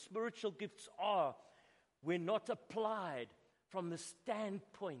destructive, spiritual gifts are when not applied from the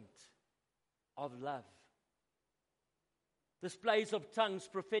standpoint of love. Displays of tongues,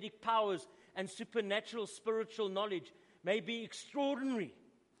 prophetic powers, and supernatural spiritual knowledge may be extraordinary,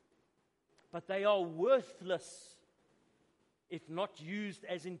 but they are worthless if not used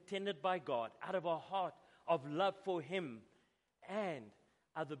as intended by God, out of a heart of love for Him and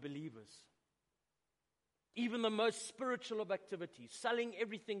other believers. Even the most spiritual of activities, selling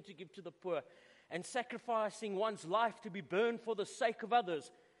everything to give to the poor and sacrificing one's life to be burned for the sake of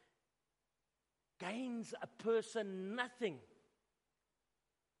others, gains a person nothing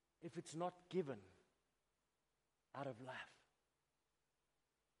if it's not given out of love.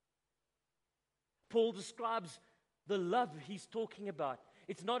 Paul describes the love he's talking about.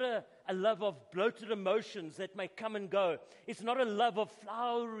 It's not a love of bloated emotions that may come and go. It's not a love of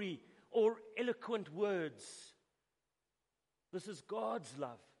flowery or eloquent words. This is God's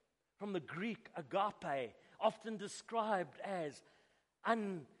love, from the Greek agape, often described as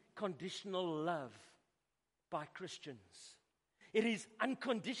unconditional love by Christians. It is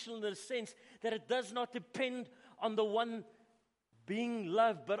unconditional in the sense that it does not depend on the one being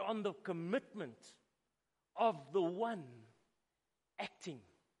loved, but on the commitment of the one acting.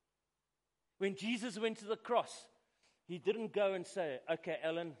 When Jesus went to the cross, He didn't go and say, okay,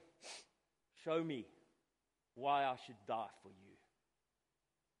 Ellen, show me why I should die for you.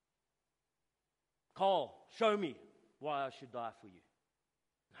 Carl, show me why I should die for you.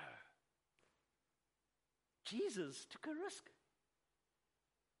 No. Jesus took a risk.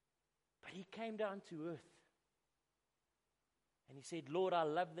 But He came down to earth. And He said, Lord, I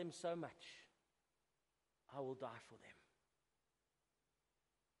love them so much. I will die for them.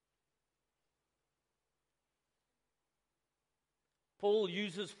 Paul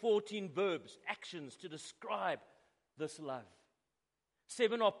uses 14 verbs, actions, to describe this love.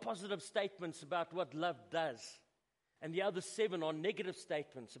 7 are positive statements about what love does, and the other 7 are negative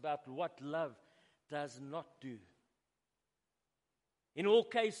statements about what love does not do. In all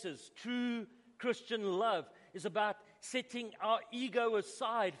cases, true Christian love is about setting our ego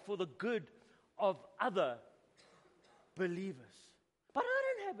aside for the good of other believers. But I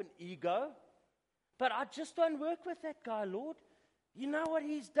don't have an ego. But I just don't work with that guy, Lord. You know what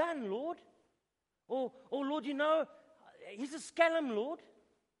he's done, Lord? Or Lord, you know, he's a scallum, Lord.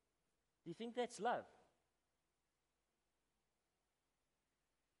 Do you think that's love?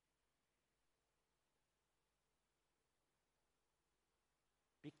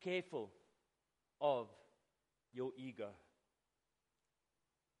 Be careful of your ego.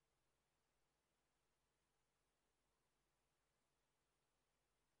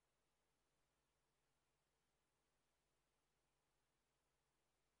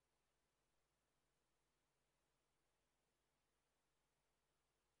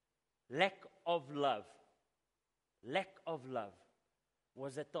 Lack of love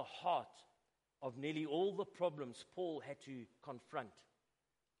was at the heart of nearly all the problems Paul had to confront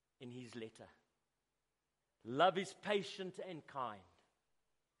in his letter. Love is patient and kind.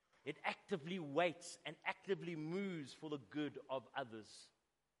 It actively waits and actively moves for the good of others.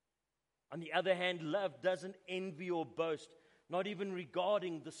 On the other hand, love doesn't envy or boast, not even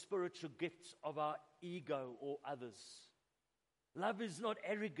regarding the spiritual gifts of our ego or others. Love is not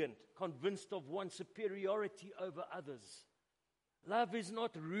arrogant, convinced of one's superiority over others. Love is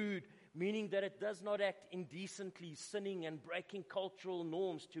not rude, meaning that it does not act indecently, sinning and breaking cultural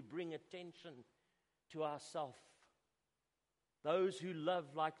norms to bring attention to ourselves. Those who love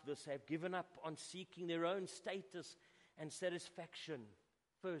like this have given up on seeking their own status and satisfaction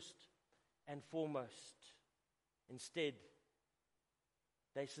first and foremost. Instead,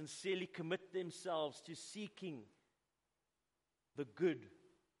 they sincerely commit themselves to seeking the good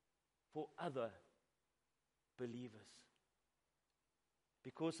for other believers.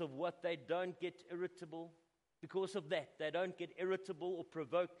 Because of what they don't get irritable, because of that, they don't get irritable or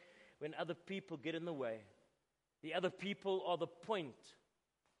provoked when other people get in the way. The other people are the point,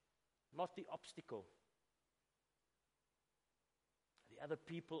 not the obstacle. The other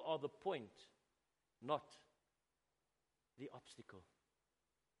people are the point, not the obstacle.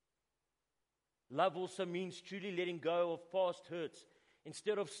 Love also means truly letting go of past hurts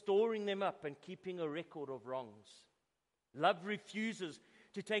instead of storing them up and keeping a record of wrongs. Love refuses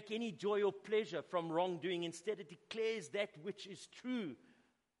to take any joy or pleasure from wrongdoing. Instead, it declares that which is true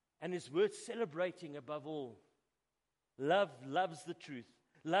and is worth celebrating above all. Love loves the truth.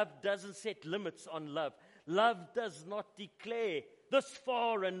 Love doesn't set limits on love. Love does not declare this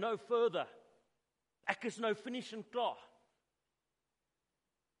far and no further. Ek is nou finish en klaar.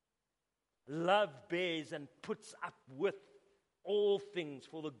 Love bears and puts up with all things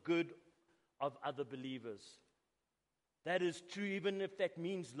for the good of other believers. That is true even if that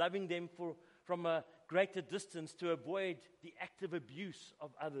means loving them from a greater distance to avoid the active abuse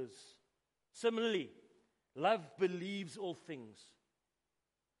of others. Similarly, love believes all things,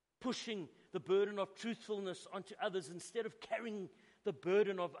 pushing the burden of truthfulness onto others instead of carrying the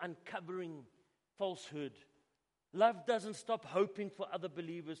burden of uncovering falsehood. Love doesn't stop hoping for other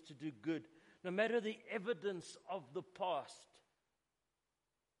believers to do good, no matter the evidence of the past.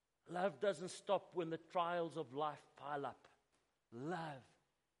 Love doesn't stop when the trials of life pile up. Love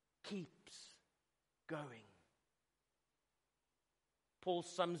keeps going. Paul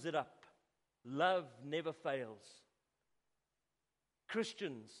sums it up. Love never fails.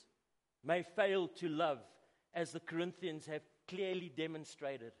 Christians may fail to love, as the Corinthians have clearly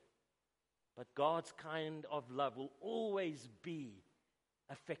demonstrated, but God's kind of love will always be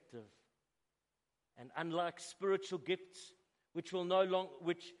effective. And unlike spiritual gifts, which will no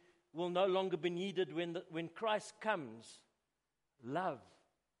longer be needed when Christ comes, love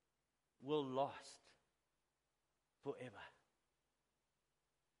will last forever.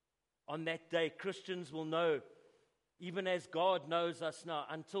 On that day, Christians will know, even as God knows us now.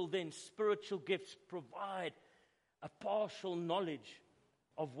 Until then, spiritual gifts provide a partial knowledge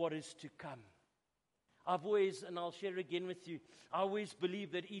of what is to come. I've always, and I'll share again with you, I always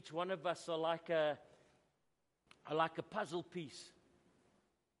believe that each one of us are like a puzzle piece.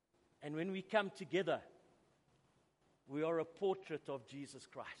 And when we come together, we are a portrait of Jesus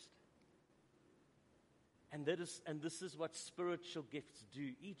Christ. And this is what spiritual gifts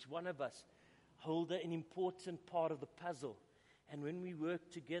do. Each one of us hold an important part of the puzzle. And when we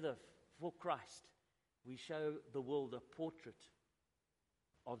work together for Christ, we show the world a portrait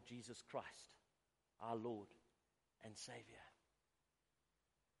of Jesus Christ, our Lord and Savior.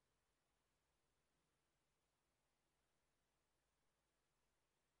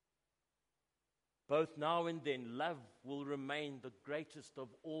 both now and then, love will remain the greatest of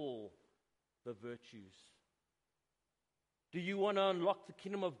all the virtues. Do you want to unlock the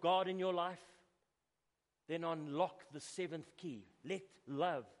kingdom of God in your life? Then unlock the seventh key. Let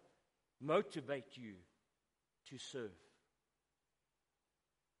love motivate you to serve.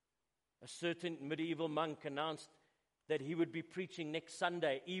 A certain medieval monk announced that he would be preaching next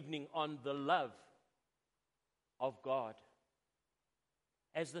Sunday evening on the love of God.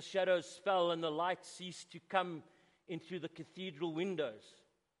 As the shadows fell and the light ceased to come into the cathedral windows.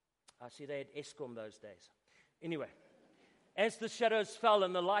 I see they had Eskom those days. Anyway, as the shadows fell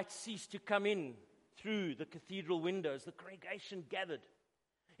and the light ceased to come in through the cathedral windows, the congregation gathered.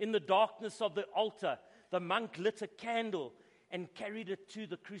 In the darkness of the altar, the monk lit a candle and carried it to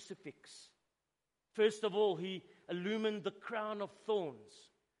the crucifix. First of all, he illumined the crown of thorns.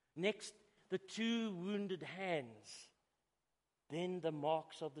 Next, the two wounded hands. Then the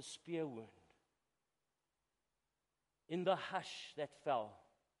marks of the spear wound. In the hush that fell,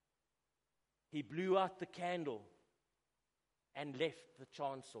 he blew out the candle and left the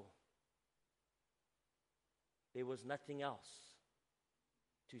chancel. There was nothing else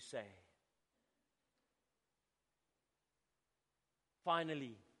to say.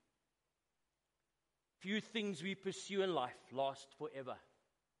 Finally, few things we pursue in life last forever.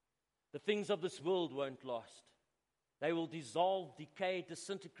 The things of this world won't last. They will dissolve, decay,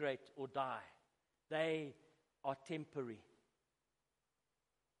 disintegrate, or die. They are temporary.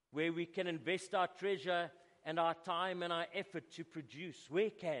 Where we can invest our treasure and our time and our effort to produce, where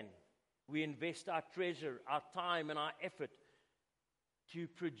can we invest our treasure, our time, and our effort to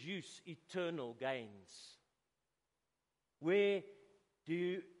produce eternal gains? Where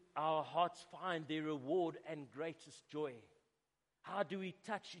do our hearts find their reward and greatest joy? How do we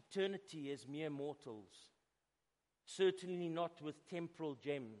touch eternity as mere mortals? Certainly not with temporal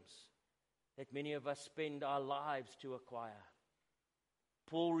gems that many of us spend our lives to acquire.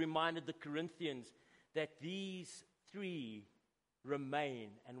 Paul reminded the Corinthians that these three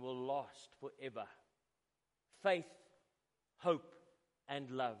remain and will last forever: faith, hope, and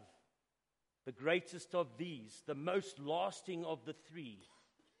love. The greatest of these, the most lasting of the three,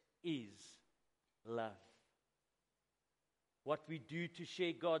 is love. What we do to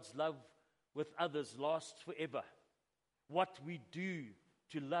share God's love with others lasts forever. What we do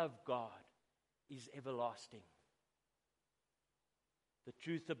to love God is everlasting. The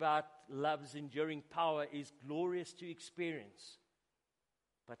truth about love's enduring power is glorious to experience,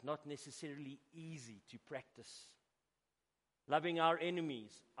 but not necessarily easy to practice. Loving our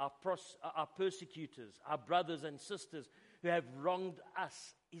enemies, our persecutors, our brothers and sisters who have wronged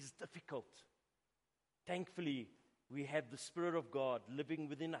us is difficult. Thankfully, we have the Spirit of God living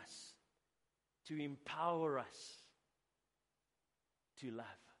within us to empower us to love.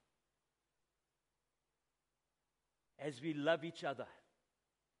 As we love each other,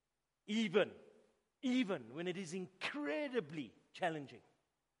 even when it is incredibly challenging,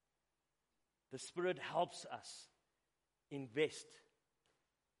 the Spirit helps us invest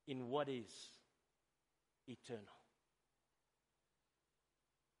in what is eternal.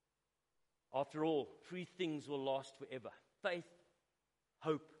 After all, three things will last forever: faith,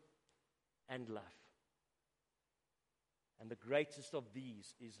 hope, and love. And the greatest of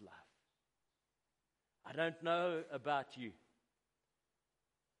these is love. I don't know about you,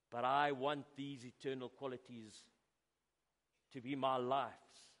 but I want these eternal qualities to be my life's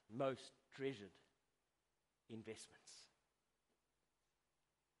most treasured investments.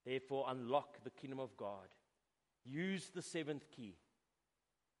 Therefore, unlock the kingdom of God. Use the seventh key.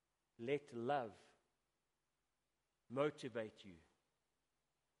 Let love motivate you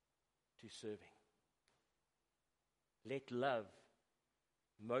to serving. Let love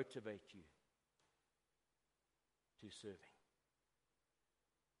motivate you to serving.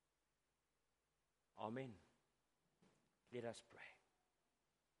 Amen. Let us pray.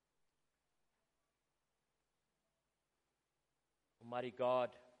 Almighty God,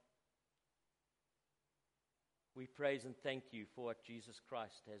 we praise and thank you for what Jesus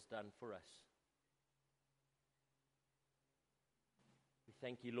Christ has done for us. We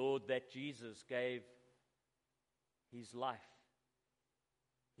thank you, Lord, that Jesus gave his life.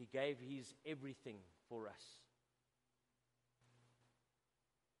 He gave his everything for us.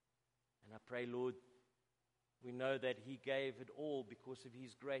 And I pray, Lord, we know that he gave it all because of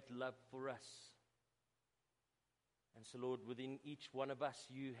his great love for us. And so, Lord, within each one of us,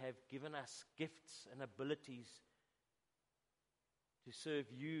 you have given us gifts and abilities to serve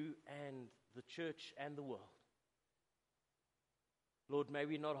you and the church and the world. Lord, may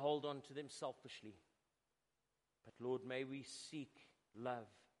we not hold on to them selfishly, but Lord, may we seek love.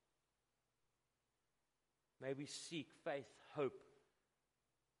 May we seek faith, hope,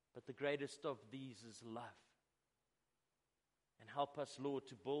 but the greatest of these is love. And help us, Lord,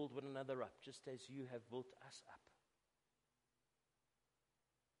 to build one another up, just as you have built us up.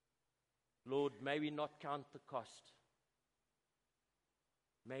 Lord, may we not count the cost.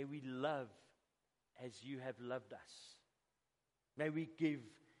 May we love as you have loved us. May we give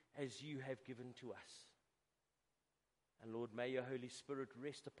as you have given to us. And Lord, may your Holy Spirit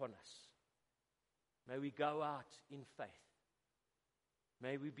rest upon us. May we go out in faith.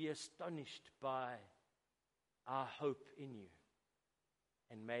 May we be astonished by our hope in you.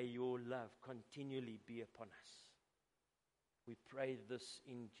 And may your love continually be upon us. We pray this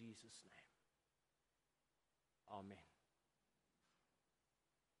in Jesus' name. Amen.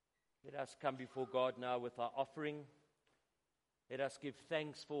 Let us come before God now with our offering. Let us give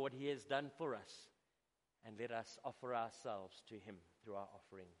thanks for what he has done for us. And let us offer ourselves to him through our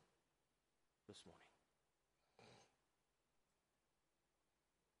offering this morning.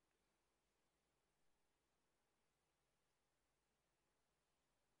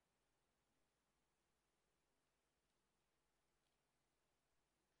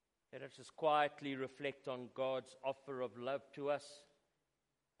 Let us just quietly reflect on God's offer of love to us,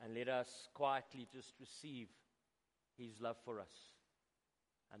 and let us quietly just receive his love for us.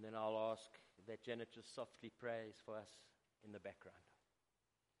 And then I'll ask that Janet just softly prays for us in the background.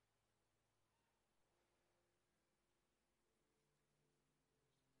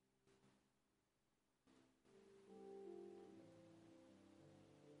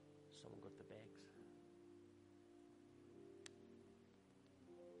 Someone got the bags?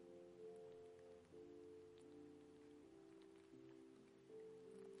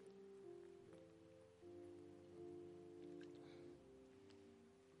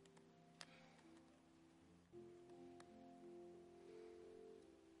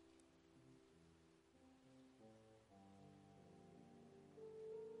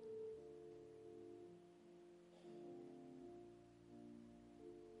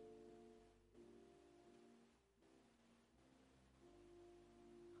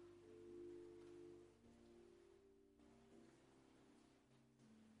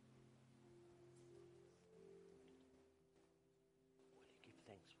 Give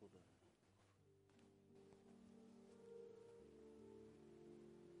thanks for the...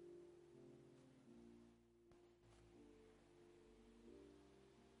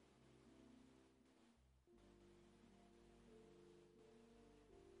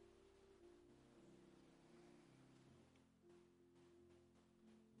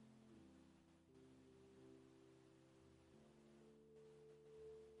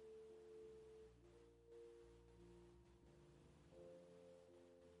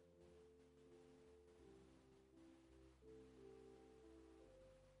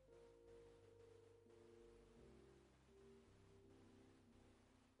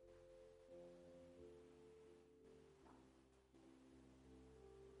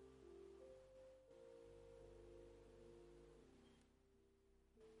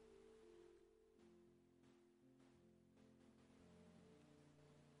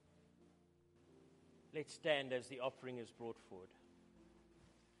 Let's stand as the offering is brought forward.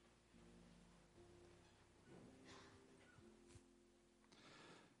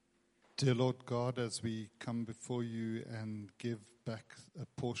 Dear Lord God, as we come before you and give back a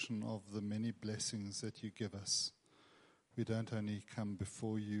portion of the many blessings that you give us, we don't only come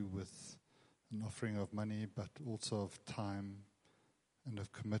before you with an offering of money, but also of time and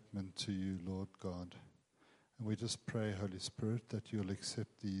of commitment to you, Lord God. And we just pray, Holy Spirit, that you'll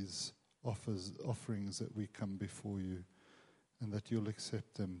accept these offerings that we come before you, and that you'll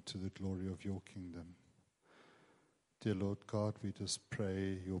accept them to the glory of your kingdom. Dear Lord God, we just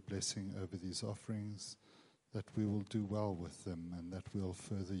pray your blessing over these offerings, that we will do well with them and that we'll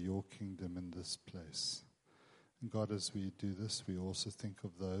further your kingdom in this place. And God, as we do this, we also think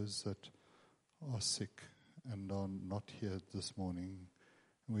of those that are sick and are not here this morning.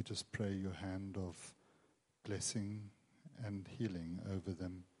 And we just pray your hand of blessing and healing over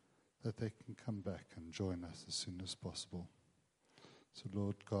them, that they can come back and join us as soon as possible. So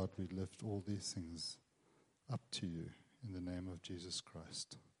Lord God, we lift all these things up to you in the name of Jesus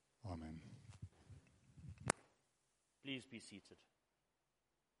Christ. Amen. Please be seated.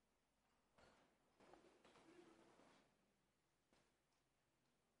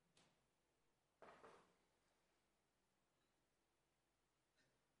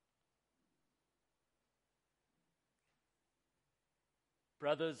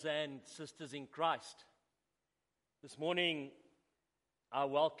 Brothers and sisters in Christ, this morning I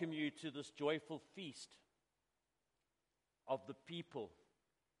welcome you to this joyful feast of the people,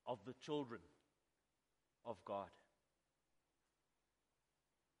 of the children. of God.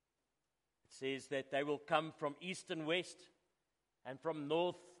 It says that they will come from east and west and from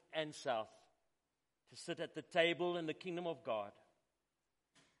north and south to sit at the table in the kingdom of God.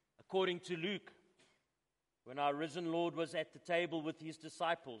 According to Luke, when our risen Lord was at the table with his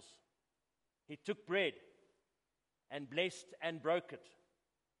disciples, he took bread and blessed and broke it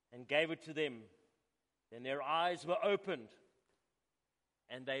and gave it to them. Then their eyes were opened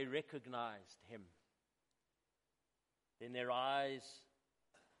and they recognized him. Then their eyes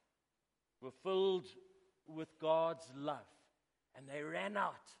were filled with God's love, and they ran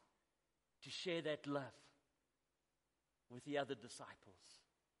out to share that love with the other disciples.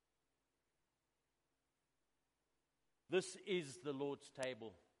 This is the Lord's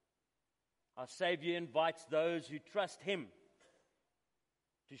table. Our Savior invites those who trust him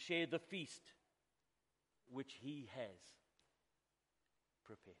to share the feast which he has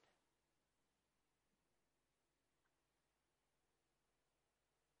prepared.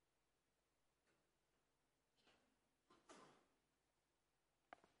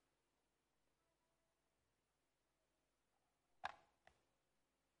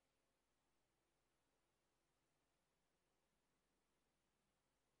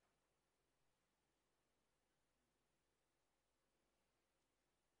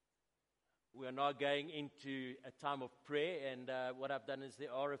 We are now going into a time of prayer, and what I've done is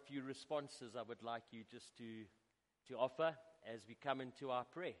there are a few responses I would like you just to offer as we come into our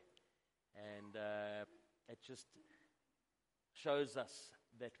prayer. And it just shows us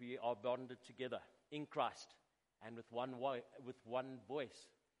that we are bonded together in Christ, and with one voice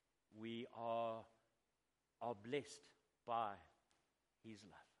we are blessed by his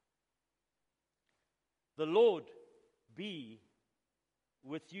love. The Lord be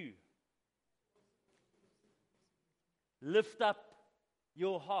with you. Lift up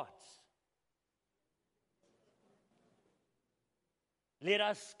your hearts. Let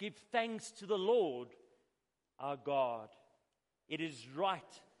us give thanks to the Lord our God. It is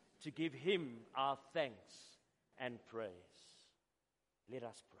right to give him our thanks and praise. Let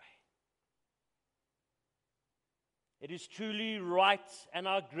us pray. It is truly right and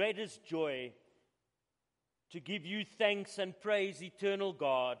our greatest joy to give you thanks and praise, eternal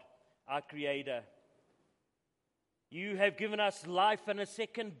God, our Creator. You have given us life and a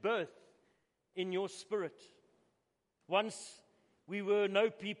second birth in your Spirit. Once we were no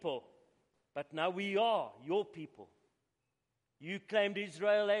people, but now we are your people. You claimed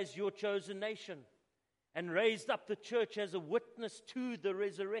Israel as your chosen nation and raised up the church as a witness to the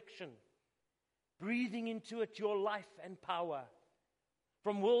resurrection, breathing into it your life and power.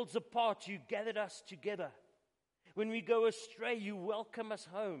 From worlds apart, you gathered us together. When we go astray, you welcome us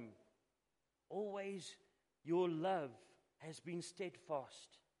home. Always your love has been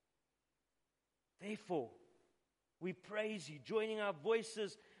steadfast. Therefore, we praise you, joining our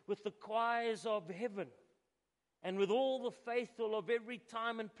voices with the choirs of heaven and with all the faithful of every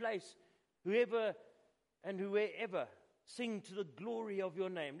time and place, whoever and wherever, sing to the glory of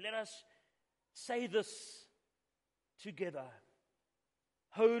your name. Let us say this together.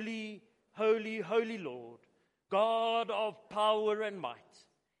 Holy, holy, holy Lord, God of power and might,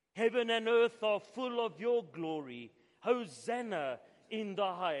 heaven and earth are full of your glory. Hosanna in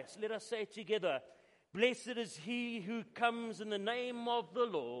the highest. Let us say together, blessed is he who comes in the name of the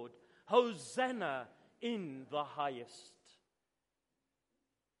Lord. Hosanna in the highest.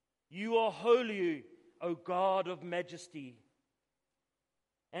 You are holy, O God of majesty.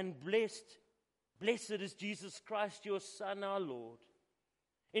 And blessed is Jesus Christ, your Son, our Lord.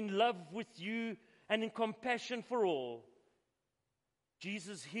 In love with you and in compassion for all,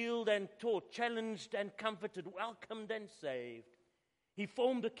 Jesus healed and taught, challenged and comforted, welcomed and saved. He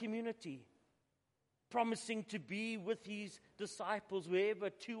formed a community, promising to be with his disciples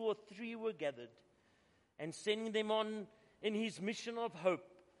wherever 2 or 3 were gathered, and sending them on in his mission of hope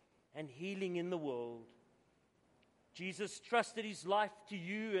and healing in the world. Jesus trusted his life to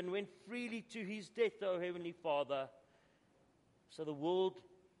you and went freely to his death, O Heavenly Father, so the world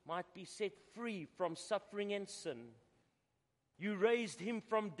might be set free from suffering and sin. You raised him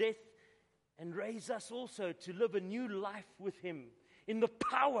from death and raised us also to live a new life with him in the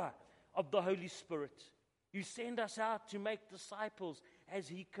power of the Holy Spirit. You send us out to make disciples as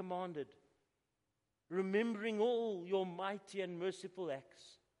he commanded, remembering all your mighty and merciful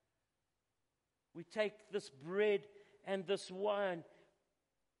acts. We take this bread and this wine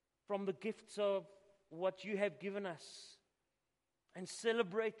from the gifts of what you have given us and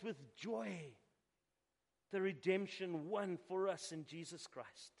celebrate with joy the redemption won for us in Jesus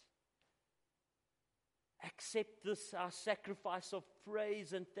Christ. Accept this, our sacrifice of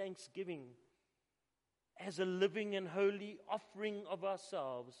praise and thanksgiving, as a living and holy offering of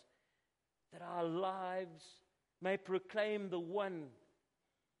ourselves, that our lives may proclaim the one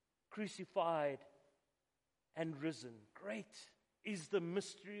crucified and risen. Great is the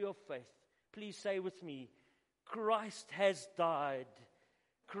mystery of faith. Please say with me, Christ has died.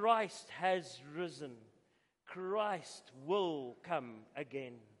 Christ has risen. Christ will come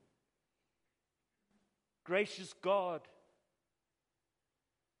again. Gracious God,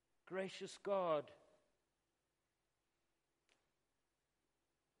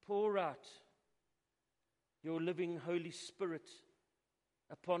 pour out your living Holy Spirit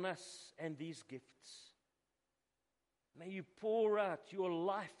upon us and these gifts. May you pour out your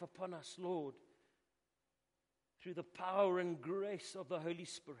life upon us, Lord, through the power and grace of the Holy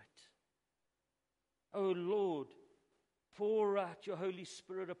Spirit. Oh Lord, pour out your Holy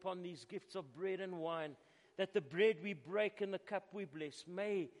Spirit upon these gifts of bread and wine, that the bread we break and the cup we bless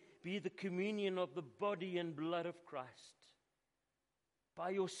may be the communion of the body and blood of Christ.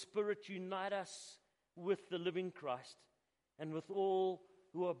 By your Spirit, unite us with the living Christ and with all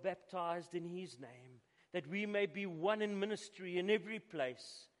who are baptized in His name, that we may be one in ministry in every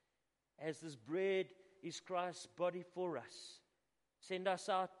place, as this bread is Christ's body for us. Send us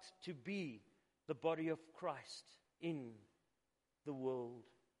out to be the body of Christ in the world.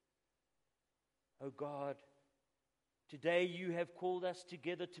 Oh God, today you have called us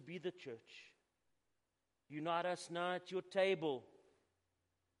together to be the church. Unite us now at your table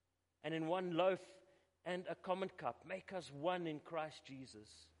and in one loaf and a common cup. Make us one in Christ Jesus.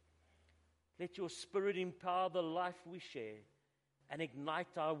 Let your Spirit empower the life we share and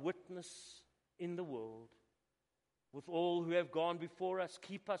ignite our witness in the world. With all who have gone before us,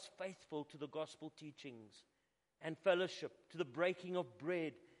 keep us faithful to the gospel teachings and fellowship, to the breaking of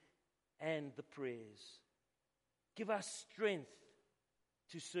bread and the prayers. Give us strength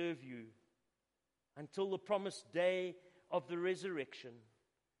to serve you until the promised day of the resurrection,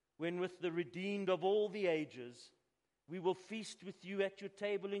 when with the redeemed of all the ages, we will feast with you at your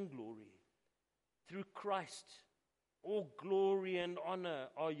table in glory. Through Christ, all glory and honor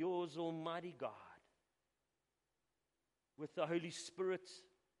are yours, Almighty God. With the Holy Spirit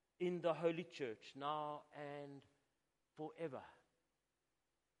in the Holy Church, now and forever.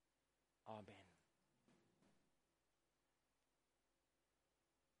 Amen.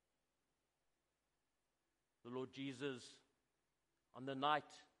 The Lord Jesus, on the night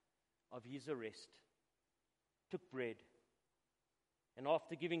of his arrest, took bread, and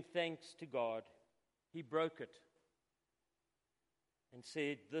after giving thanks to God, he broke it and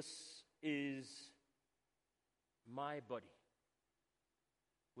said, "This is my body,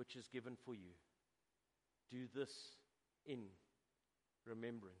 which is given for you. Do this in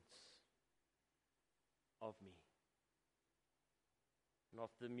remembrance of me." And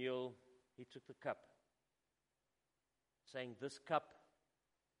after the meal, he took the cup, saying, "This cup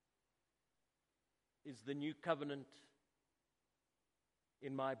is the new covenant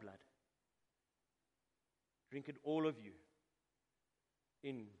in my blood. Drink it, all of you,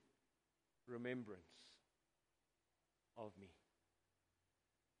 in remembrance of me."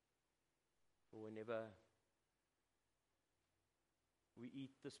 For whenever we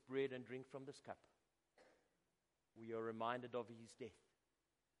eat this bread and drink from this cup, we are reminded of his death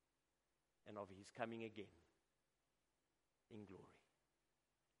and of his coming again in glory.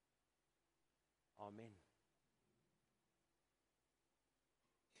 Amen.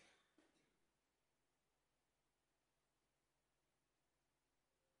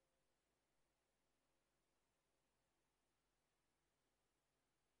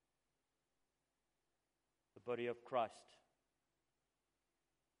 The body of Christ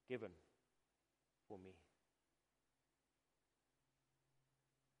given for me.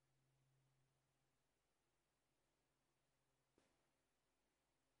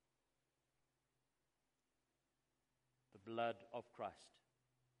 The blood of Christ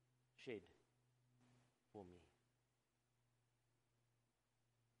shed for me.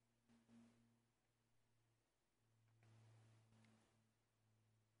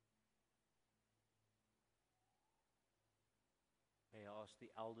 May I ask the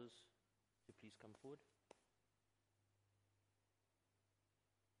elders to please come forward?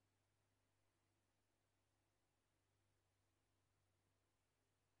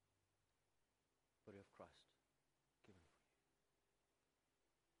 Body of Christ given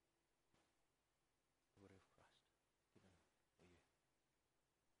for you. The body of Christ given for you.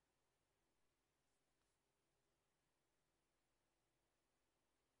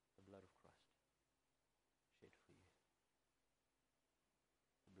 The blood of Christ shed for you.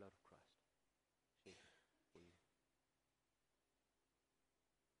 The blood of Christ shed for you.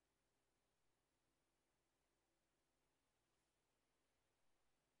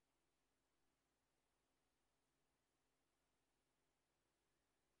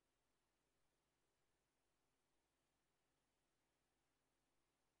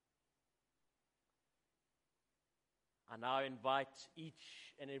 I now invite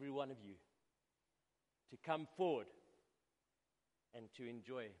each and every one of you to come forward and to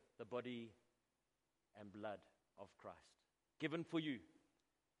enjoy the body and blood of Christ, given for you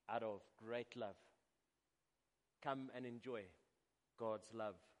out of great love. Come and enjoy God's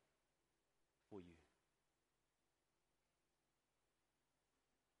love for you.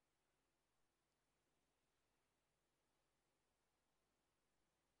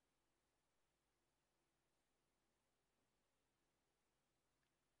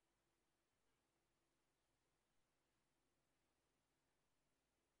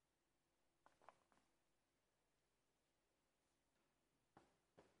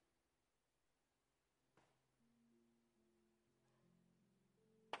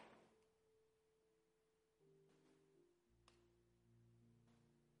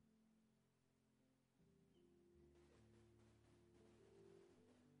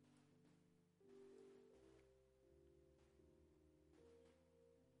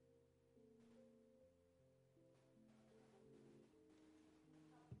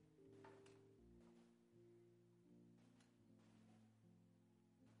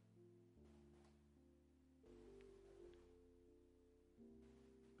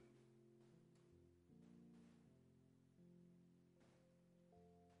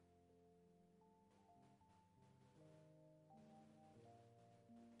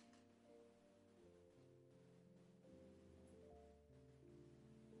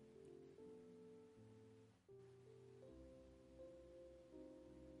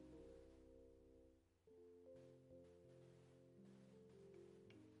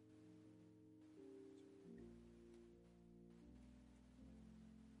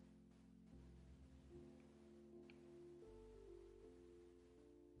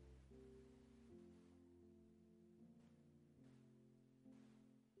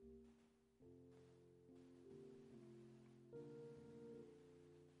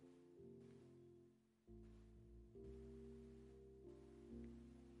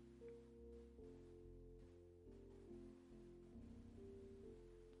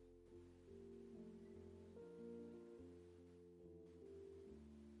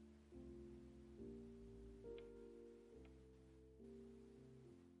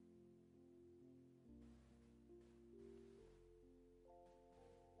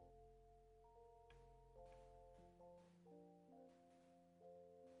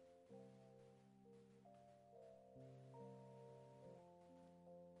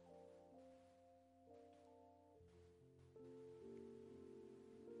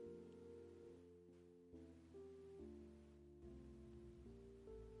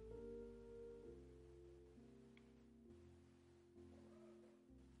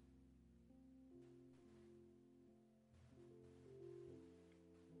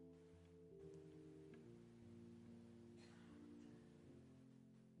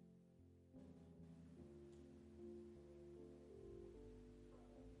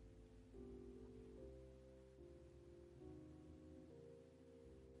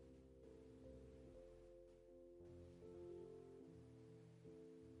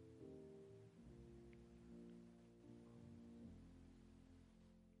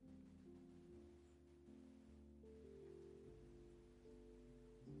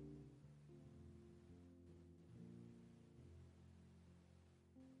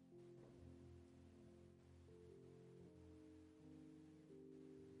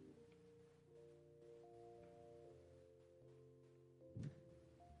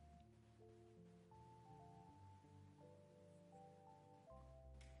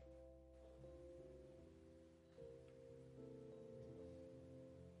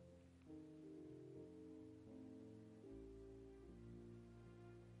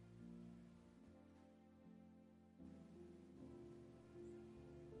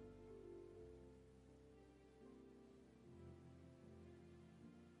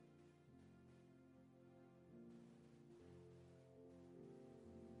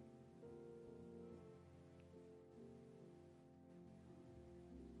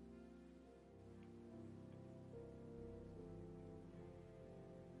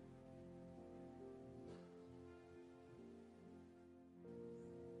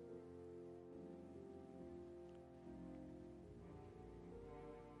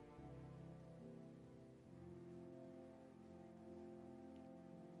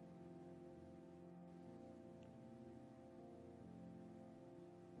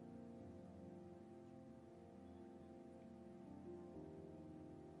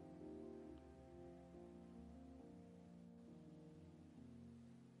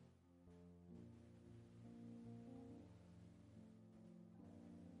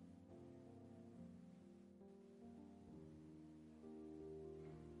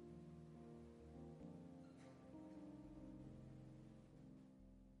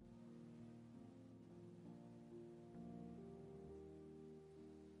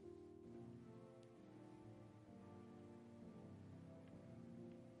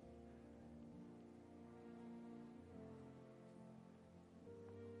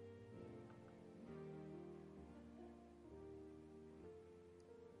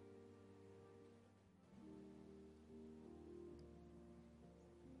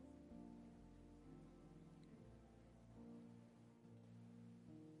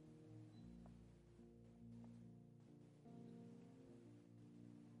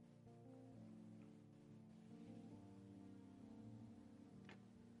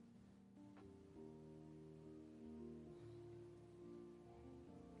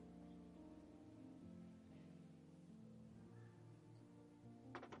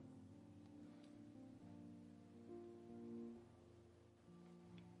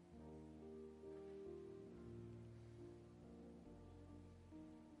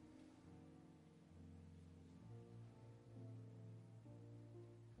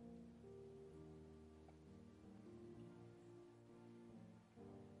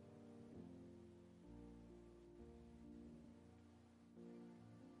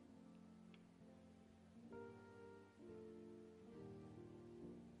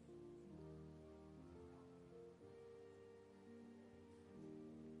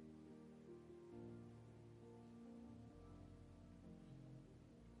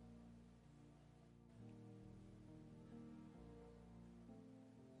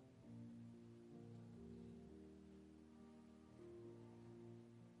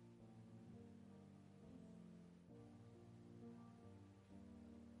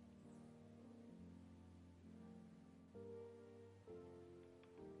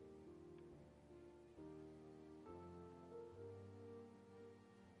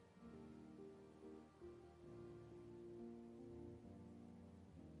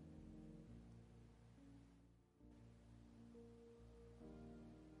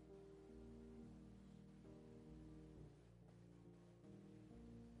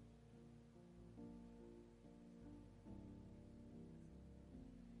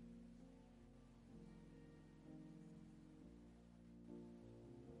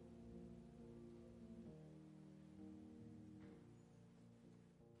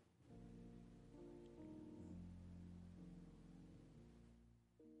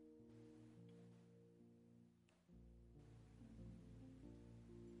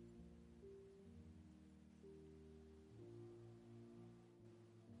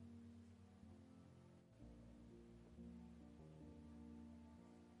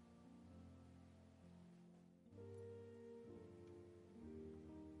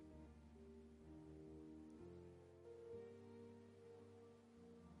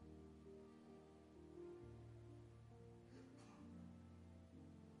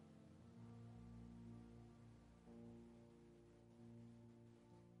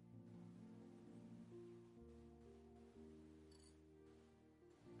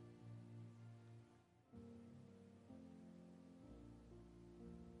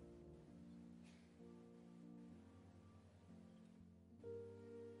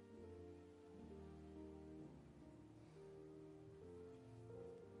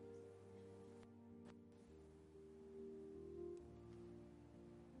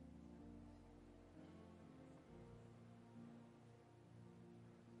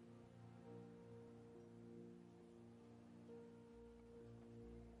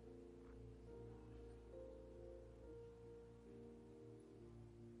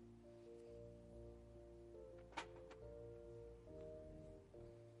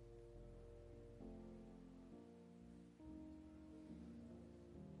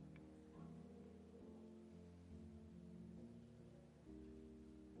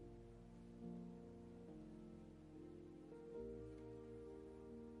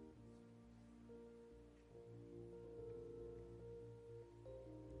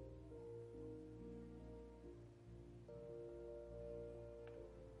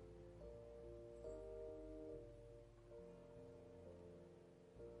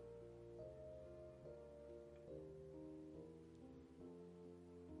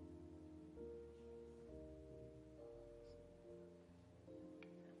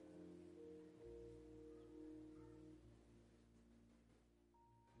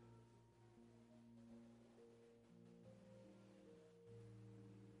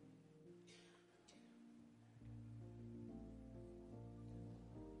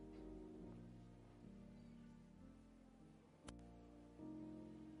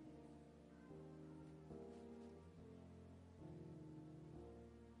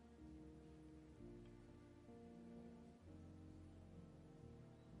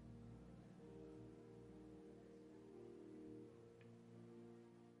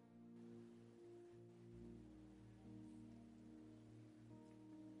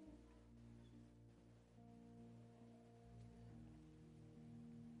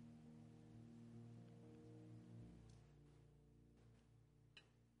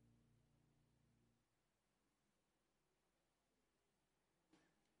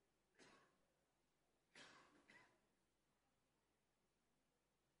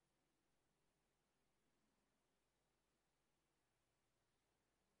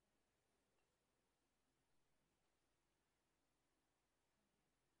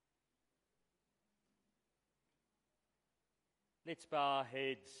 Let's bow our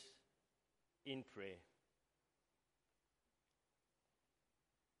heads in prayer.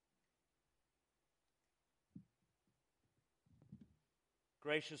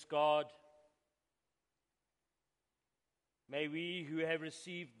 Gracious God, may we who have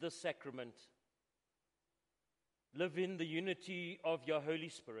received this sacrament live in the unity of your Holy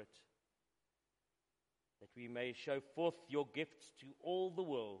Spirit, that we may show forth your gifts to all the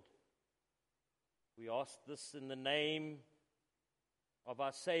world. We ask this in the name of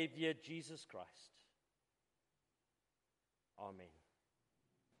our Savior, Jesus Christ. Amen.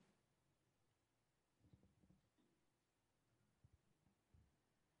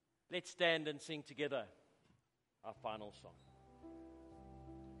 Let's stand and sing together our final song.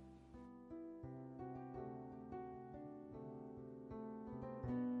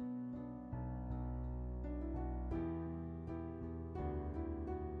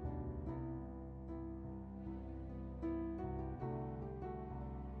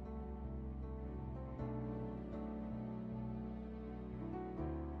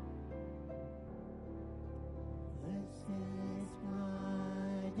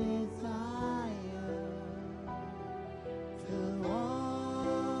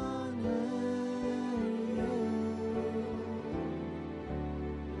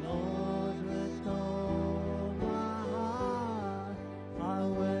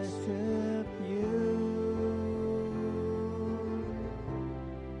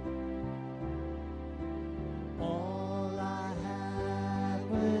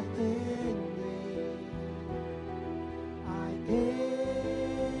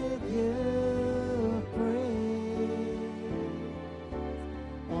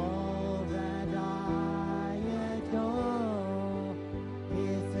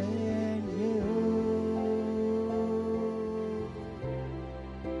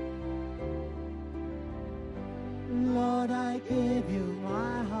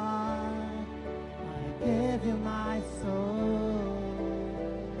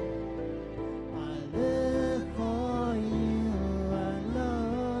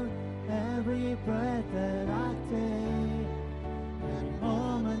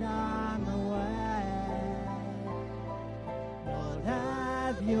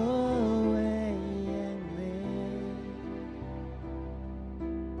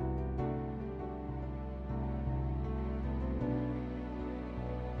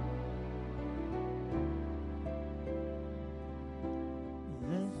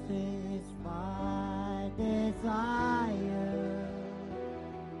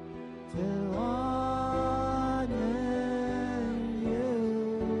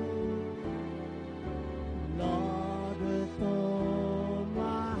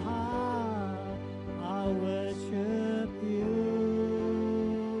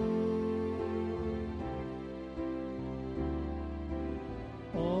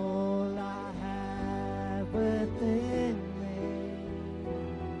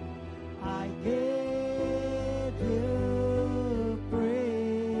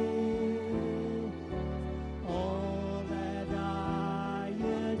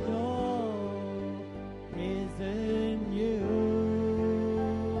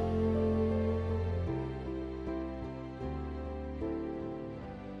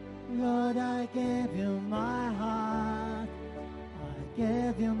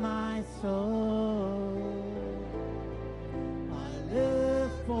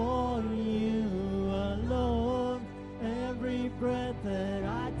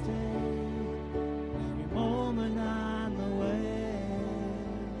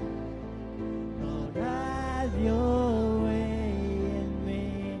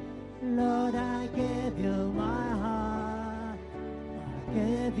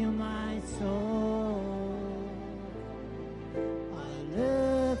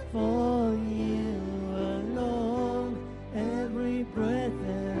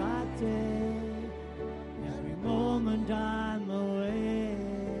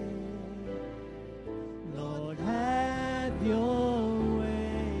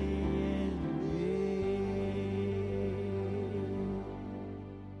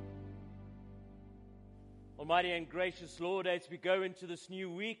 Almighty and gracious Lord, as we go into this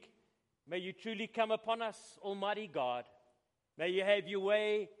new week, may you truly come upon us, Almighty God. May you have your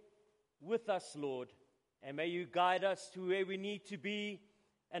way with us, Lord, and may you guide us to where we need to be,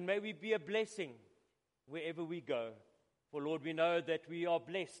 and may we be a blessing wherever we go. For, Lord, we know that we are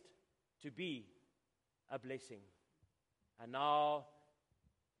blessed to be a blessing. And now,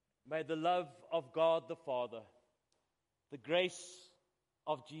 may the love of God the Father, the grace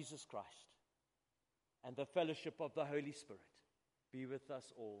of Jesus Christ, and the fellowship of the Holy Spirit be with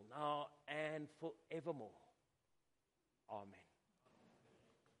us all, now and forevermore. Amen.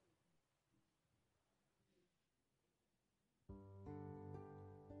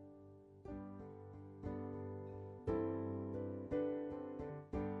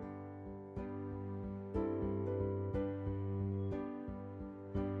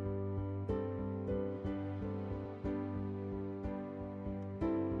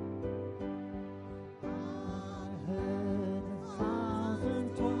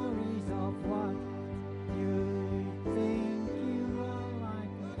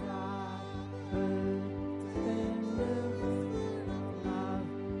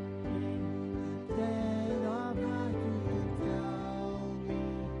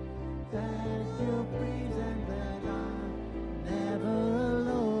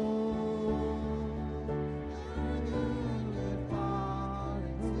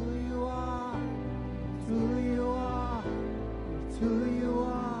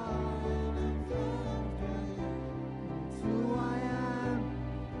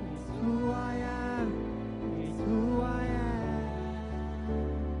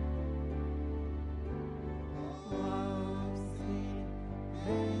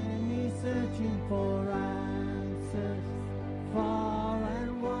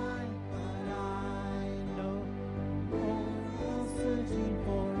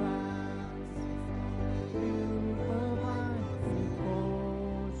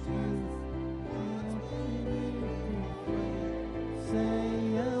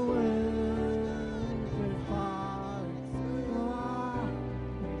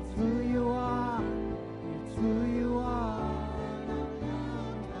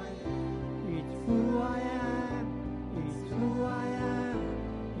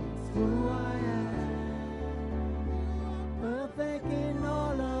 full